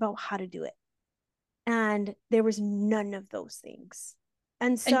curious about how to do it. And there was none of those things.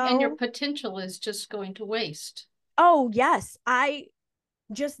 And And your so, potential is just going to waste. oh, yes, I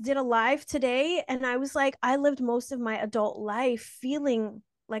just did a live today and I was like, I lived most of my adult life feeling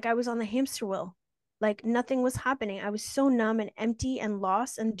like I was on the hamster wheel, like nothing was happening. I was so numb and empty and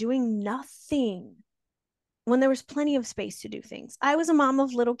lost and doing nothing when there was plenty of space to do things. I was a mom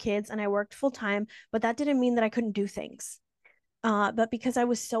of little kids and I worked full time, but that didn't mean that I couldn't do things. But because I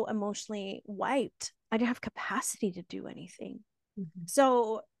was so emotionally wiped, I didn't have capacity to do anything. Mm-hmm.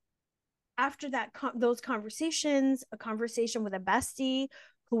 So after those conversations, a conversation with a bestie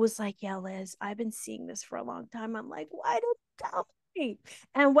who was like, "Yeah, Liz, I've been seeing this for a long time." I'm like, "Why didn't you tell me?"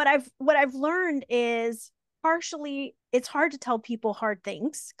 And what I've learned is partially it's hard to tell people hard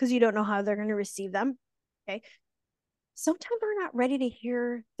things because you don't know how they're going to receive them. Okay, sometimes we're not ready to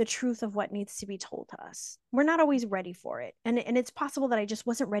hear the truth of what needs to be told to us. We're not always ready for it. And it's possible that I just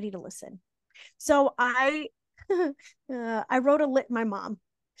wasn't ready to listen. So I wrote a lit my mom.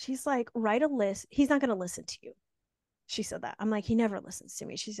 She's like, write a list. He's not going to listen to you. She said that. I'm like, he never listens to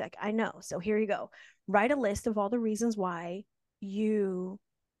me. She's like, I know. So here you go. Write a list of all the reasons why you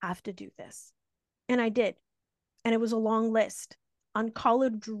have to do this. And I did. And it was a long list on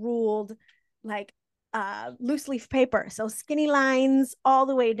college ruled, like loose leaf paper. So skinny lines all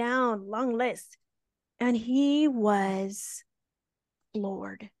the way down, long list. And he was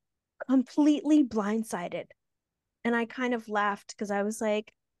floored, completely blindsided. And I kind of laughed because I was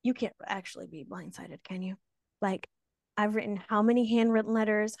like, you can't actually be blindsided, can you? Like, I've written how many handwritten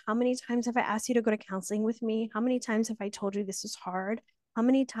letters? How many times have I asked you to go to counseling with me? How many times have I told you this is hard? How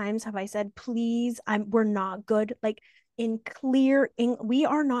many times have I said, please, we're not good? Like in clear, we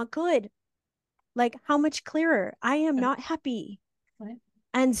are not good. Like how much clearer? I am not happy. Right.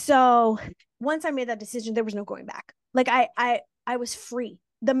 And so once I made that decision, there was no going back. Like I was free.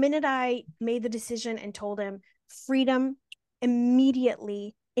 The minute I made the decision and told him freedom,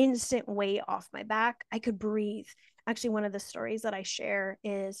 immediately, instant weight off my back. I could breathe. Actually, one of the stories that I share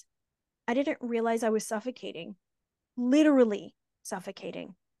is I didn't realize I was suffocating, literally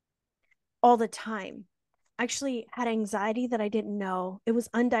suffocating all the time. Actually had anxiety that I didn't know. It was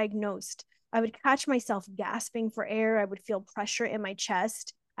undiagnosed. I would catch myself gasping for air. I would feel pressure in my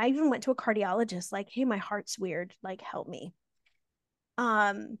chest. I even went to a cardiologist, like, hey, my heart's weird, like, help me.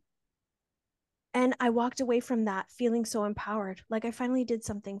 And I walked away from that feeling so empowered. Like I finally did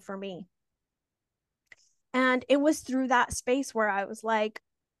something for me. And it was through that space where I was like,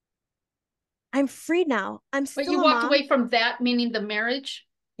 I'm free now. I'm But you still a walked mom. away from that, meaning the marriage?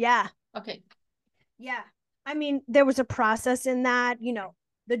 Yeah. Okay. Yeah. I mean, there was a process in that,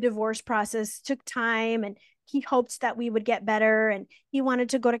 the divorce process took time and he hoped that we would get better and he wanted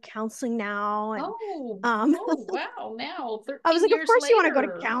to go to counseling now. And Oh, um oh, wow. Now, I was 13 like, of years course you want to go to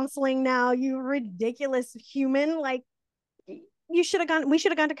later. counseling now, you ridiculous human. Like we should have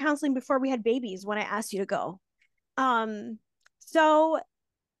gone to counseling before we had babies when I asked you to go. So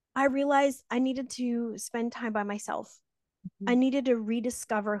I realized I needed to spend time by myself. I needed to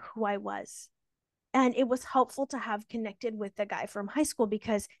rediscover who I was. And it was helpful to have connected with the guy from high school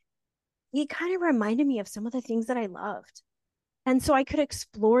because he kind of reminded me of some of the things that I loved. And so I could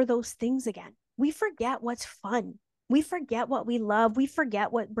explore those things again. We forget what's fun. We forget what we love. We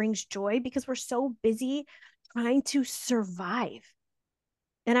forget what brings joy because we're so busy trying to survive.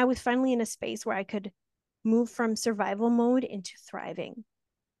 And I was finally in a space where I could move from survival mode into thriving.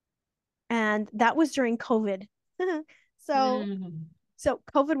 And that was during COVID. so Mm. so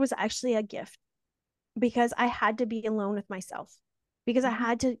COVID was actually a gift because I had to be alone with myself, because I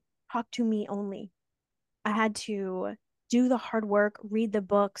had to talk to me only. I had to do the hard work, read the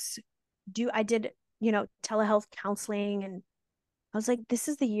books, I did, telehealth counseling. And I was like, this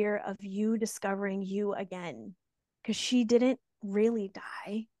is the year of you discovering you again. Because she didn't really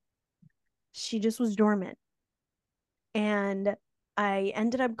die. She just was dormant. And I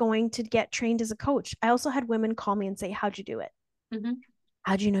ended up going to get trained as a coach. I also had women call me and say, how'd you do it? Mm-hmm.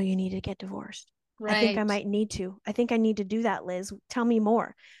 How'd you know you need to get divorced? I think I Right. might need to. I think I need to do that, Liz. Tell me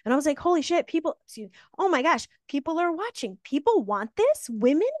more. And I was like, holy shit, people, oh my gosh, people are watching. People want this.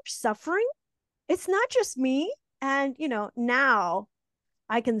 Women are suffering. It's not just me. And, now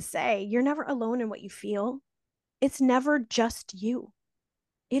I can say you're never alone in what you feel. It's never just you.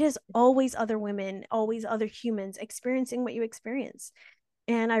 It is always other women, always other humans experiencing what you experience.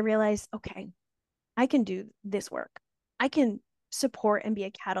 And I realized, okay, I can do this work. I can support and be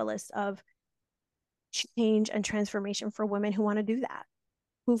a catalyst of change and transformation for women who want to do that,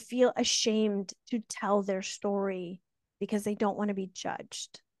 who feel ashamed to tell their story because they don't want to be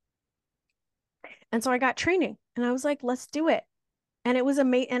judged. And so I got training and I was like, let's do it. And it was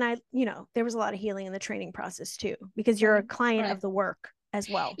amazing. And there was a lot of healing in the training process too, because you're a Right. client of Right. the work as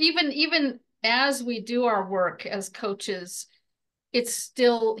well. Even as we do our work as coaches, it's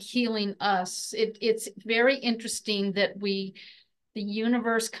still healing us. It's very interesting that the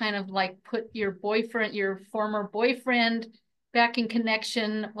universe kind of like put your boyfriend, your former boyfriend back in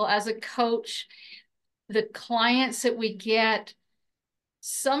connection. Well, as a coach, the clients that we get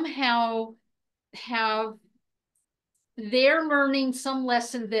somehow have they're learning some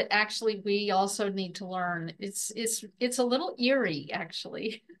lesson that actually we also need to learn. It's a little eerie,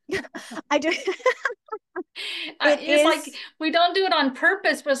 actually. I do. It It's like is. we don't do it on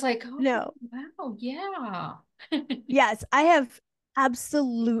purpose, but it's like, oh No. wow, yeah. Yes, I have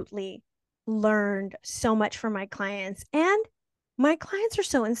absolutely learned so much from my clients. And my clients are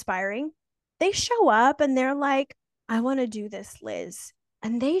so inspiring. They show up and they're like, I want to do this, Liz.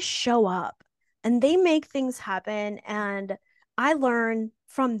 And they show up and they make things happen. And I learn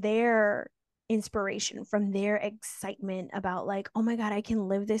from their inspiration, from their excitement about, like, oh my God, I can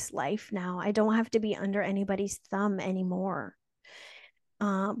live this life now. I don't have to be under anybody's thumb anymore.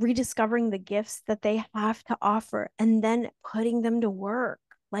 Rediscovering the gifts that they have to offer and then putting them to work,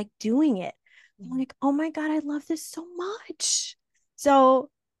 like doing it. I'm like, oh my God, I love this so much. So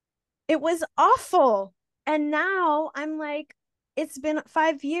it was awful. And now I'm like, it's been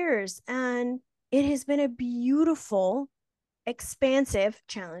 5 years and it has been a beautiful, expansive,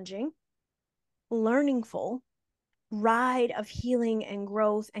 challenging, learningful ride of healing and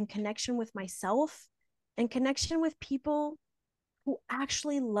growth and connection with myself and connection with people who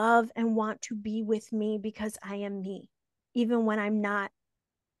actually love and want to be with me because I am me, even when I'm not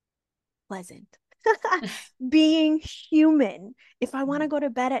pleasant. Being human. If I want to go to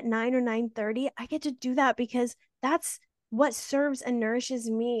bed at 9 or 9:30, I get to do that because that's what serves and nourishes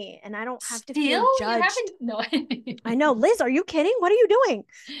me. And I don't have to feel Still, you judged. haven't? No. I know. Liz, are you kidding? What are you doing?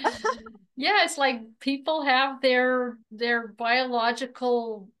 Yeah, it's like people have their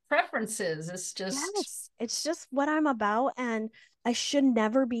biological preferences. It's just Yes, it's just what I'm about. And I should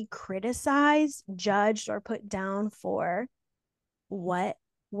never be criticized, judged, or put down for what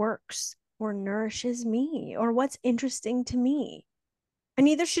works or nourishes me or what's interesting to me. And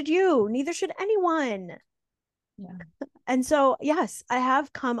neither should you, neither should anyone. yeah. And so, yes, I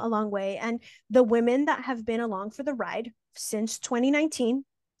have come a long way. And the women that have been along for the ride since 2019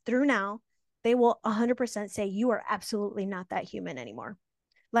 through now, they will 100% say, you are absolutely not that human anymore.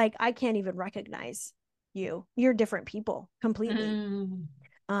 Like, I can't even recognize you. You're different people completely. Mm,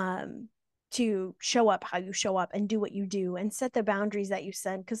 Um, to show up how you show up and do what you do and set the boundaries that you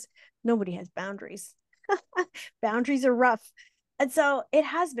set, because nobody has boundaries. Boundaries are rough. And so it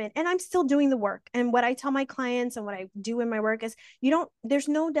has been, and I'm still doing the work. And what I tell my clients and what I do in my work is, there's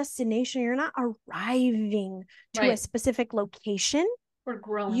no destination. You're not arriving to a right. specific location. We're You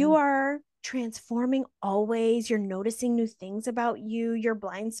growing. are transforming always. You're noticing new things about you, your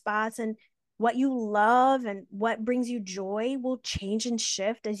blind spots, and what you love and what brings you joy will change and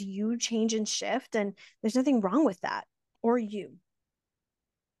shift as you change and shift. And there's nothing wrong with that. Or you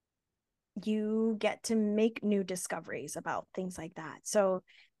get to make new discoveries about things like that. So,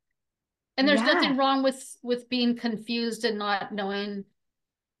 And there's yeah, nothing wrong with being confused and not knowing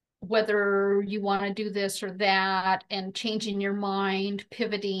whether you want to do this or that and changing your mind,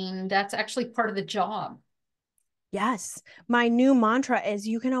 pivoting. That's actually part of the job. yes. My new mantra is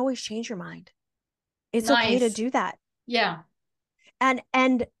you can always change your mind. It's okay to Nice. do that. Yeah. And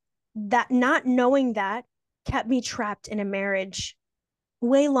that, not knowing that, kept me trapped in a marriage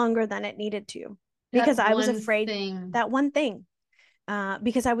way longer than it needed to, That because I was one afraid, thing. that one thing,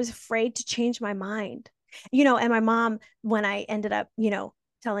 because I was afraid to change my mind. And my mom, when I ended up,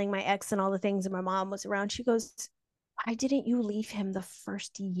 telling my ex and all the things, and my mom was around, she goes, why didn't you leave him the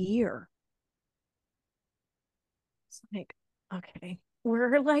first year? It's like, okay,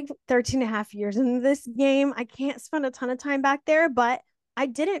 we're like 13 and a half years in this game. I can't spend a ton of time back there, but I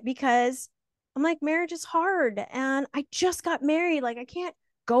didn't because I'm like, marriage is hard and I just got married. Like, I can't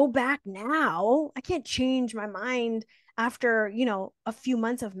go back now. I can't change my mind after, a few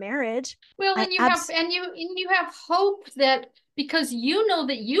months of marriage. Well, I and you have abs and you have hope that because you know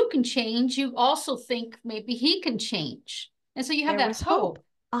that you can change, you also think maybe he can change. And so you have there that was hope. hope.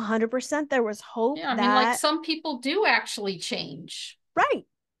 100% there was hope Yeah, I mean, like that, some people do actually change. right.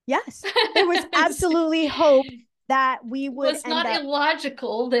 Yes. There was It's, absolutely hope that we would was end not up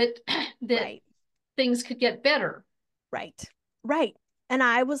illogical that that right. things could get better. Right. Right. And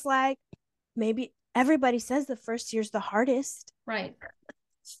I was like, maybe everybody says the first year's the hardest. Right.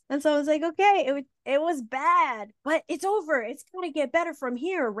 And so I was like, okay, it was bad, but it's over. It's going to get better from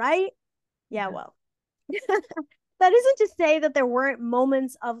here, right? Yeah, Yeah. well, that isn't to say that there weren't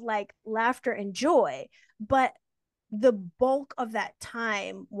moments of like laughter and joy, but the bulk of that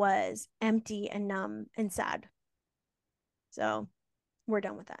time was empty and numb and sad. So we're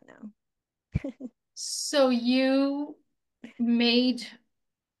done with that now. So you made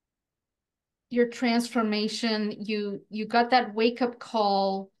your transformation, you got that wake up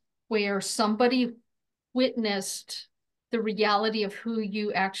call where somebody witnessed the reality of who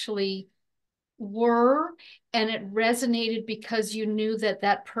you actually were, and it resonated because you knew that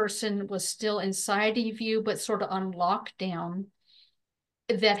that person was still inside of you but sort of on lockdown,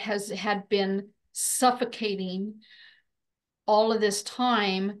 that has had been suffocating all of this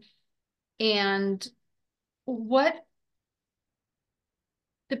time. And what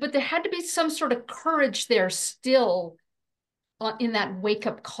but there had to be some sort of courage there still in that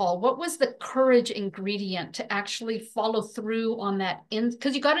wake-up call? What was the courage ingredient to actually follow through on that?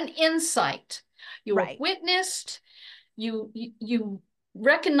 Because you got an insight, you were Right. witnessed, you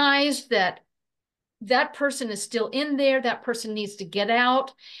recognized that that person is still in there, that person needs to get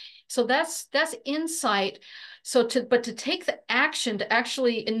out. So that's insight. So to take the action to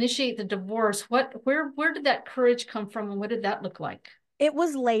actually initiate the divorce, where did that courage come from, and what did that look like? It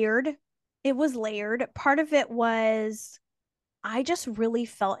was layered. It was layered. Part of it was I just really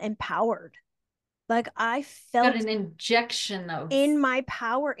felt empowered. Like I Got felt an injection of, in my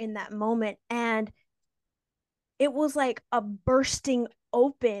power in that moment. And it was like a bursting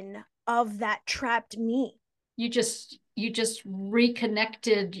open of that trapped me. you just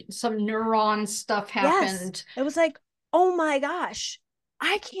reconnected, some neuron stuff Yes. happened. It was like, oh my gosh,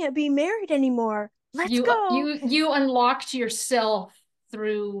 I can't be married anymore. Let's You go. you unlocked yourself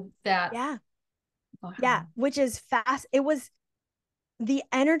through that. Yeah. Yeah. Wow. Which is fast. It was the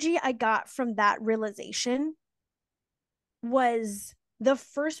energy I got from that realization was the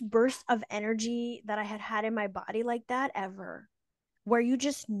first burst of energy that I had had in my body like that ever, where you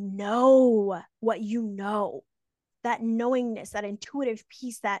just know what you know, that knowingness, that intuitive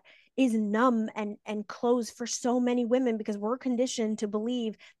piece that is numb and closed for so many women because we're conditioned to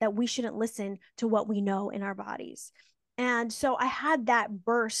believe that we shouldn't listen to what we know in our bodies. And so I had that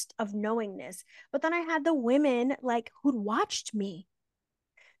burst of knowingness, but then I had the women like who'd watched me.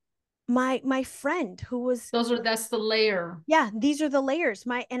 My friend who was, That's the layer. yeah, these are the layers.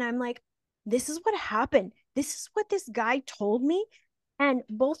 And I'm like, this is what happened. This is what this guy told me. And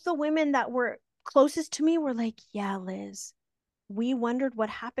both the women that were closest to me were like, yeah, Liz, we wondered what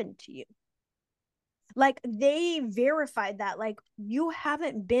happened to you. Like they verified that, like, you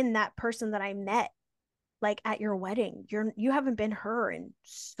haven't been that person that I met like at your wedding. You haven't been her in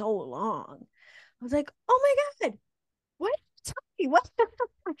so long. I was like, oh my God, what? Tell me what?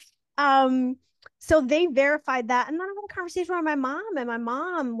 um, so they verified that. And then I had a conversation with my mom, and my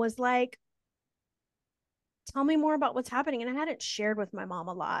mom was like, tell me more about what's happening. And I hadn't shared with my mom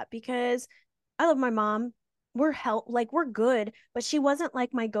a lot because I love my mom. We're good, but she wasn't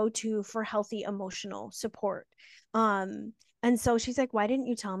like my go-to for healthy emotional support. Um, and so she's like, why didn't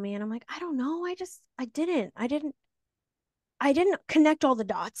you tell me? And I'm like, I don't know. I didn't connect all the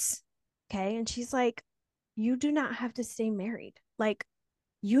dots. Okay. And she's like, you do not have to stay married. Like,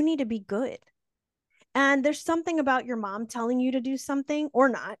 you need to be good. And there's something about your mom telling you to do something or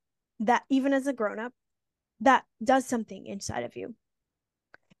not, that even as a grown up, that does something inside of you.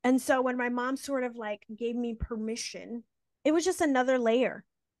 And so when my mom sort of like gave me permission, it was just another layer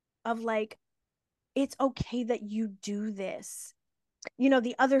of like, it's okay that you do this. You know,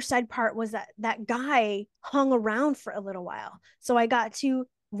 the other side part was that that guy hung around for a little while. So I got to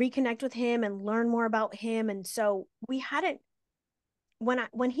reconnect with him and learn more about him. And so we hadn't,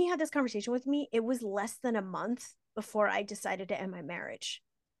 when he had this conversation with me, it was less than a month before I decided to end my marriage.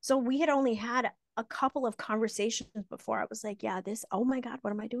 So we had only had a couple of conversations before I was like, yeah, this, oh my God,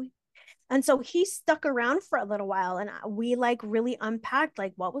 what am I doing? And so he stuck around for a little while, and we like really unpacked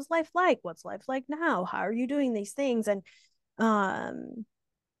like, what was life like? What's life like now? How are you doing these things? Um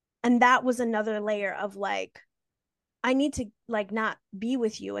and that was another layer of like, I need to like not be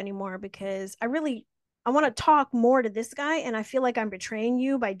with you anymore because I want to talk more to this guy, and I feel like I'm betraying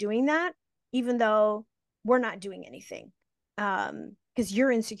you by doing that, even though we're not doing anything. Because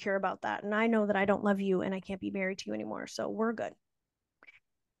you're insecure about that, and I know that I don't love you and I can't be married to you anymore. So we're good.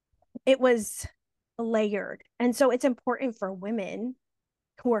 It was layered. And so it's important for women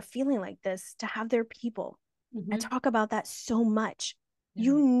who are feeling like this to have their people. I Mm-hmm. talk about that so much. Yeah.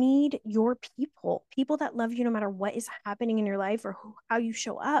 You need your people that love you no matter what is happening in your life or how you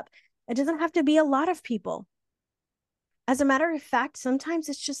show up. It doesn't have to be a lot of people. As a matter of fact, sometimes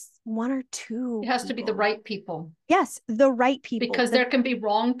it's just one or It two has to be the people. right people, Yes, the right people. because there can be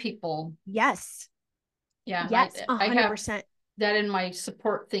wrong people. Yes, Yeah, and yes, I have 100%. that in my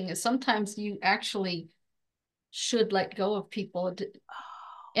support thing, is sometimes you actually should let go of people,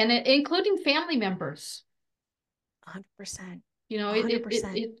 and including family members. 100%. You know,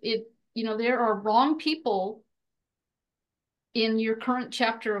 100%. there are wrong people in your current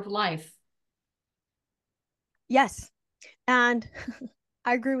chapter of life. Yes. And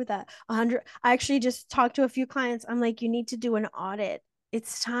I agree with that. 100. I actually just talked to a few clients. I'm like, you need to do an audit.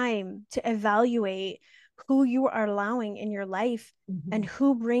 It's time to evaluate who you are allowing in your life and Mm-hmm.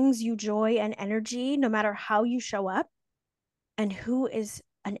 who brings you joy and energy, no matter how you show up, and who is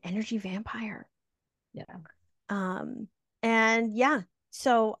an energy vampire. Yeah. Um, and yeah,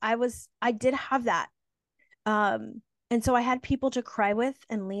 so I did have that. And so I had people to cry with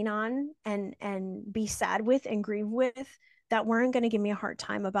and lean on and be sad with and grieve with that weren't going to give me a hard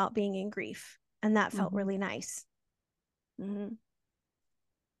time about being in grief. And that felt Mm-hmm. really nice. Mm-hmm. And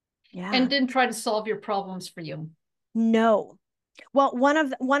Yeah. didn't try to solve your problems for you. No. Well, one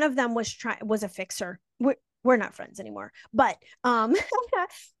of them was a fixer. We're not friends anymore, but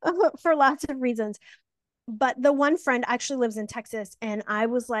for lots of reasons. But the one friend actually lives in Texas, and I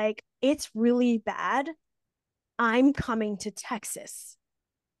was like, it's really bad. I'm coming to Texas.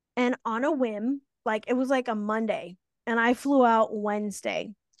 And on a whim, like it was like a Monday, and I flew out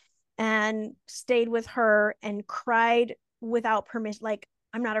Wednesday and stayed with her and cried without permission. Like,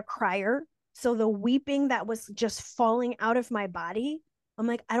 I'm not a crier. So the weeping that was just falling out of my body, I'm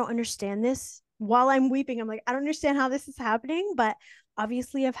like, I don't understand this. While I'm weeping, I'm like, I don't understand how this is happening. But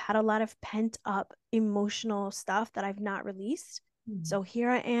obviously, I've had a lot of pent up emotional stuff that I've not released. Mm-hmm. So here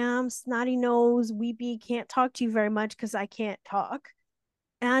I am, snotty nose, weepy, can't talk to you very much because I can't talk.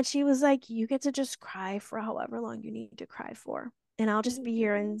 And she was like, you get to just cry for however long you need to cry for. And I'll just Oh, be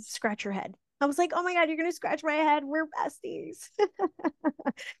here and goodness. scratch your head. I was like, oh my God, you're going to scratch my head. We're besties.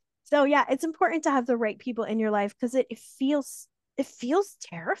 So yeah, it's important to have the right people in your life because it feels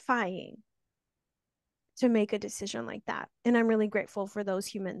terrifying to make a decision like that. And I'm really grateful for those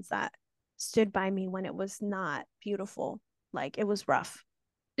humans that stood by me when it was not beautiful. Like it was rough.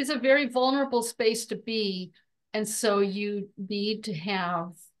 It's a very vulnerable space to be. And so you need to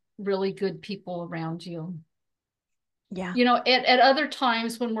have really good people around you. Yeah. At other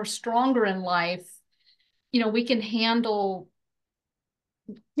times when we're stronger in life, we can handle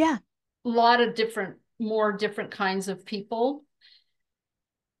Yeah. a lot of more different kinds of people.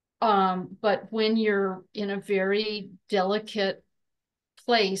 But when you're in a very delicate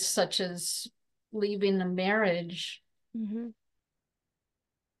place, such as leaving a marriage, Mm-hmm.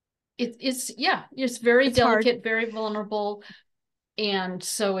 it's very It's hard. delicate, very vulnerable. And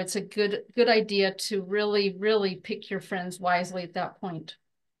so it's a good idea to really, really pick your friends wisely at that point.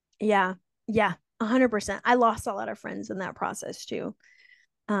 Yeah. Yeah. 100%. I lost a lot of friends in that process too.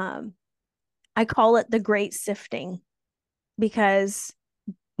 Um, I call it the great sifting because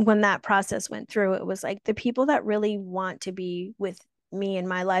when that process went through, it was like the people that really want to be with me in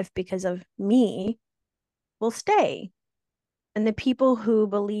my life because of me will stay. And the people who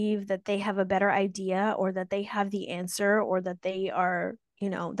believe that they have a better idea or that they have the answer or that they are,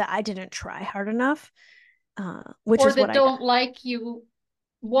 that I didn't try hard enough, which Or is what that I got. don't like you,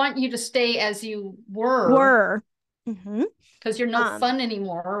 want you to stay as you were Were. Mm-hmm. because you're no Um, fun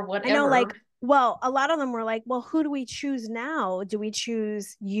anymore or I know, like, whatever. well, a lot of them were like, well, who do we choose now? Do we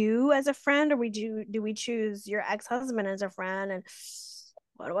choose you as a friend or do we choose your ex-husband as a friend? And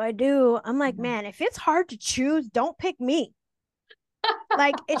what do I do? I'm like, man, if it's hard to choose, don't pick me.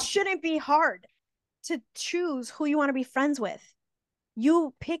 Like, it shouldn't be hard to choose who you want to be friends with.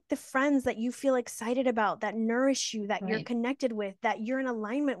 You pick the friends that you feel excited about, that nourish you, that you're Right, connected with, that you're in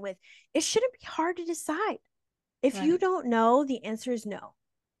alignment with. It shouldn't be hard to decide. If you right, don't know, the answer is no.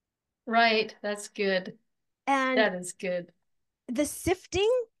 right. That's good. And That is good. the sifting,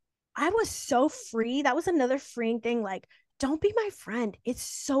 I was so free. That was another freeing thing. Like, don't be my friend. It's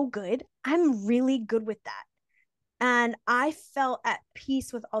so good. I'm really good with that. And I felt at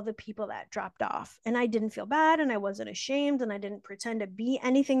peace with all the people that dropped off. And I didn't feel bad and I wasn't ashamed and I didn't pretend to be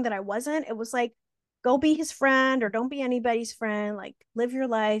anything that I wasn't. It was like, go be his friend or don't be anybody's friend. Like, live your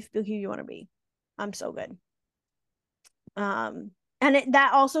life, be who you want to be. I'm so good. And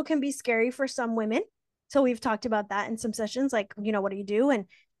that also can be scary for some women. So we've talked about that in some sessions, like, what do you do? And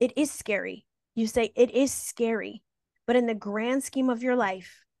it is scary. You say it is scary, but in the grand scheme of your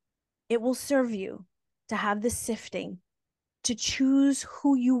life, it will serve you to have the sifting, to choose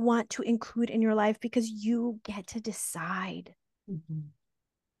who you want to include in your life because you get to decide. Mhm.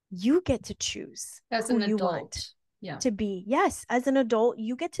 You get to choose As who an you want adult. Yeah. to be. Yes, as an adult,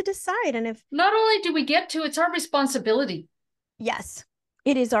 you get to decide. And if, Not only do we get to, it's our responsibility. yes,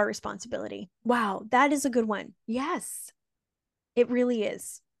 it is our responsibility. Wow, that is a good one. Yes, it really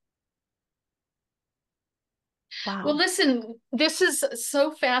is. Well, Wow. listen, this is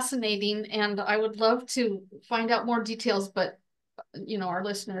so fascinating, and I would love to find out more details, but our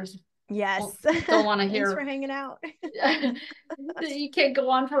listeners Yes. don't want to Thanks for hear. hanging out. You can't go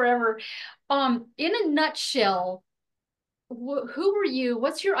on forever. In a nutshell, who were you?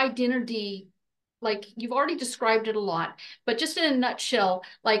 What's your identity? Like you've already described it a lot, but just in a nutshell,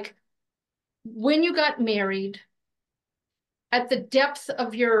 like when you got married, at the depth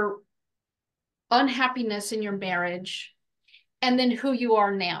of your unhappiness in your marriage, and then who you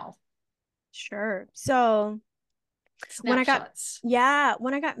are now. Sure. So when I got, Snapshots. yeah,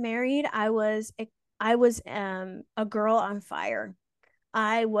 when I got married, I was a girl on fire.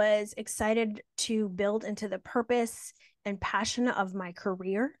 I was excited to build into the purpose and passion of my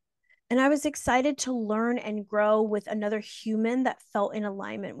career. And I was excited to learn and grow with another human that felt in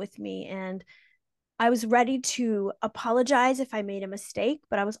alignment with me. And I was ready to apologize if I made a mistake,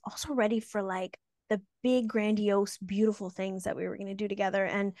 but I was also ready for like the big, grandiose, beautiful things that we were going to do together.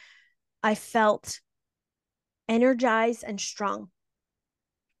 And I felt energized and strong.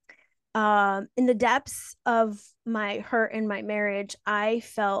 In the depths of my hurt in my marriage, I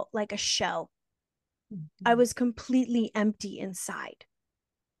felt like a shell. I was completely empty inside.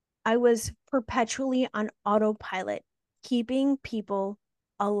 I was perpetually on autopilot, keeping people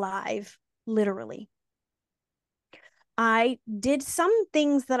alive, literally. I did some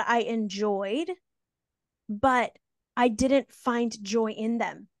things that I enjoyed, but I didn't find joy in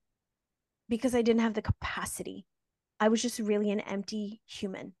them because I didn't have the capacity. I was just really an empty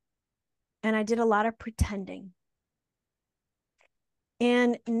human. And I did a lot of pretending.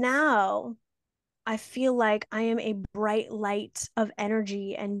 And now I feel like I am a bright light of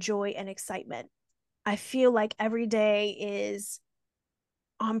energy and joy and excitement. I feel like every day is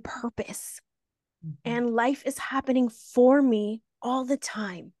on purpose and life is happening for me all the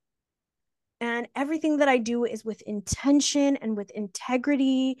time. And everything that I do is with intention and with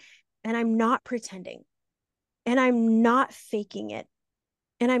integrity. And I'm not pretending and I'm not faking it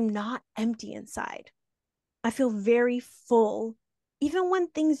and I'm not empty inside. I feel very full, even when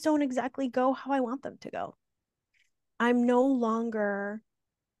things don't exactly go how I want them to go. I'm no longer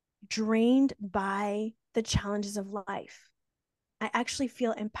drained by the challenges of life. I actually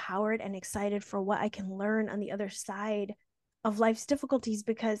feel empowered and excited for what I can learn on the other side of life's difficulties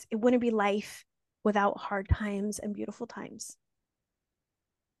because it wouldn't be life without hard times and beautiful times.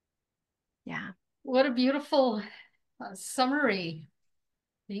 Yeah. What a beautiful summary.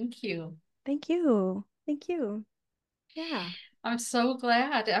 Thank you. Thank you. Thank you. Yeah. I'm so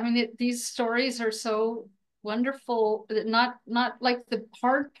glad. I mean, these stories are so wonderful. Not like the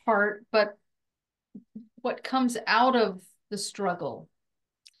hard part, but what comes out of the struggle.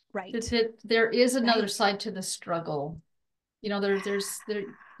 Right. That there is another Right. side to the struggle. You know,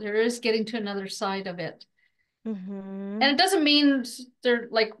 there is getting to another side of it. Mm-hmm. And it doesn't mean they're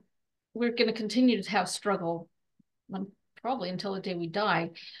like we're going to continue to have struggle probably until the day we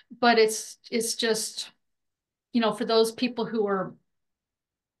die. But it's just, you know, for those people who are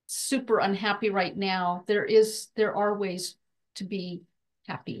super unhappy right now, there are ways to be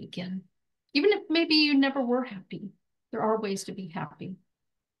happy again. Even if maybe you never were happy, there are ways to be happy.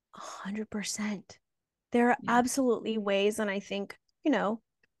 100%. There are Yeah. absolutely ways. And I think,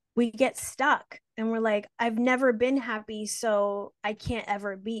 we get stuck and we're like, I've never been happy, so I can't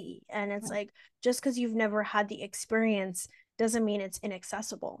ever be. And it's like, just because you've never had the experience doesn't mean it's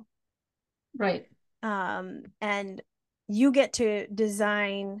inaccessible. Right. And you get to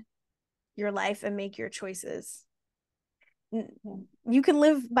design your life and make your choices. You can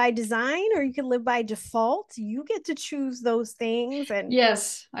live by design or you can live by default. You get to choose those things. And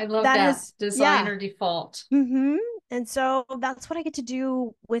Yes, I love that that. has, Design yeah. or default. Mm-hmm. And so that's what I get to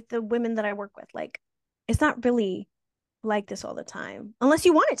do with the women that I work with. Like, it's not really like this all the time, unless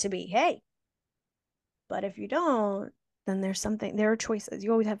you want it to be. Hey, but if you don't, then there are choices.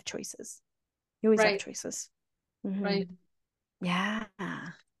 You always have choices. You always have Right. choices. Mm-hmm. Right. Yeah.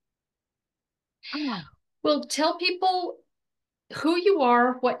 Oh, Well, tell people who you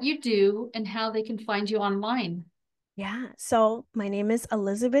are, what you do, and how they can find you online. yeah. So my name is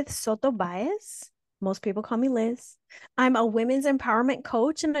Elizabeth Soto-Baez. Most people call me Liz. I'm a women's empowerment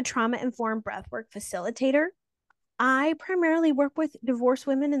coach and a trauma-informed breathwork facilitator. I primarily work with divorced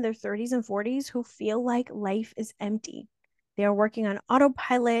women in their 30s and 40s who feel like life is empty. They are working on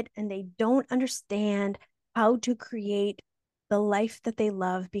autopilot and they don't understand how to create the life that they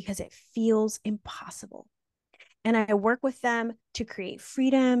love because it feels impossible. And I work with them to create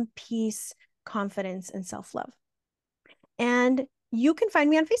freedom, peace, confidence, and self love. And you can find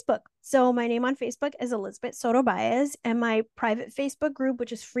me on Facebook. So my name on Facebook is Elizabeth Soto-Baez, and my private Facebook group,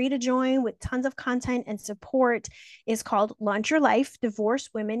 which is free to join with tons of content and support, is called Launch Your Life: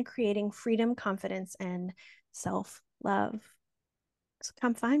 Divorced Women Creating Freedom, Confidence, and Self-Love. So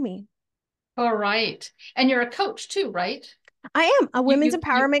come find me. All right. And you're a coach too, right? I am a You women's you you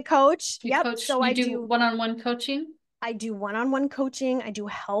empowerment coach. you Yep. coach, So you do one-on-one coaching? I do one-on-one coaching. I do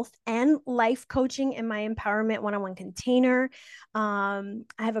health and life coaching in my empowerment one-on-one container. I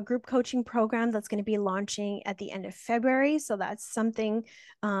have a group coaching program that's going to be launching at the end of February. So that's something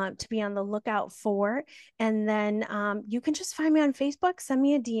to be on the lookout for. And then you can just find me on Facebook, send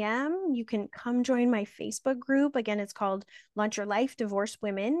me a DM. You can come join my Facebook group. Again, it's called Launch Your Life: Divorced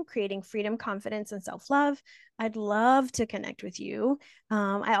Women Creating Freedom, Confidence, and Self-Love. I'd love to connect with you.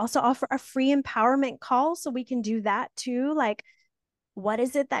 I also offer a free empowerment call, so we can do that too. Like, what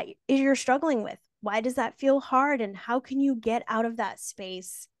is it that you're struggling with? Why does that feel hard? And how can you get out of that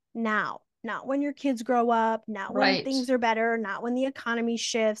space now? Not when your kids grow up, not when Right. things are better, not when the economy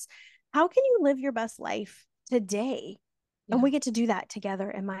shifts. How can you live your best life today? Yeah. And we get to do that together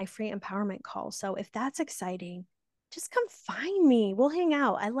in my free empowerment call. So if that's exciting, just come find me. We'll hang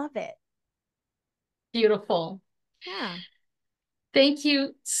out. I love it. Beautiful. Yeah. Thank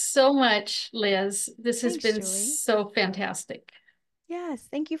you so much, Liz. This has Thanks, been Julie. so fantastic. Yes.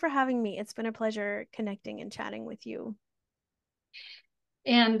 Thank you for having me. It's been a pleasure connecting and chatting with you.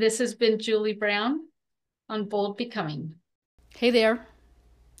 And this has been Julie Brown on Bold Becoming. Hey there.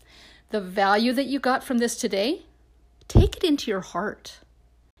 The value that you got from this today, take it into your heart.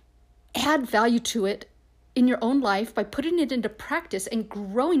 Add value to it in your own life by putting it into practice and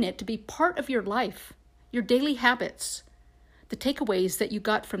growing it to be part of your life, your daily habits, the takeaways that you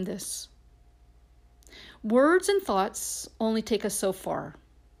got from this. Words and thoughts only take us so far.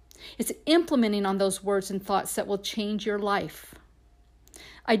 It's implementing on those words and thoughts that will change your life.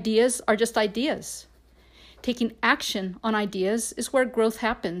 Ideas are just ideas. Taking action on ideas is where growth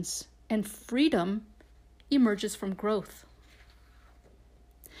happens, and freedom emerges from growth.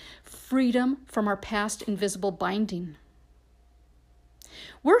 Freedom from our past invisible binding.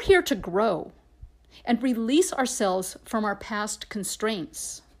 We're here to grow and release ourselves from our past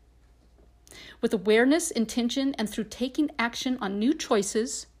constraints. With awareness, intention, and through taking action on new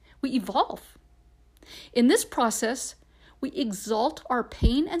choices, we evolve. In this process, we exalt our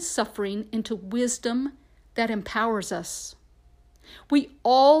pain and suffering into wisdom that empowers us. We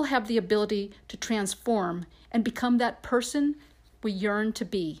all have the ability to transform and become that person we yearn to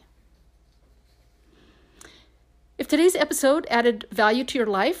be. If today's episode added value to your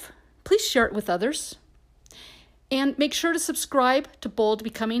life, please share it with others. And make sure to subscribe to Bold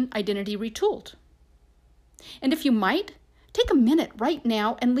Becoming Identity Retooled. And if you might, take a minute right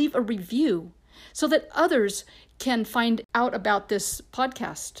now and leave a review so that others can find out about this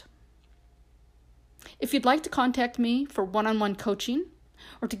podcast. If you'd like to contact me for one-on-one coaching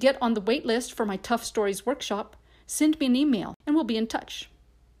or to get on the wait list for my Tough Stories workshop, send me an email and we'll be in touch.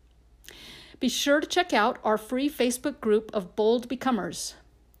 Be sure to check out our free Facebook group of Bold Becomers.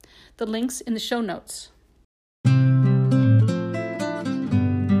 The link's in the show notes.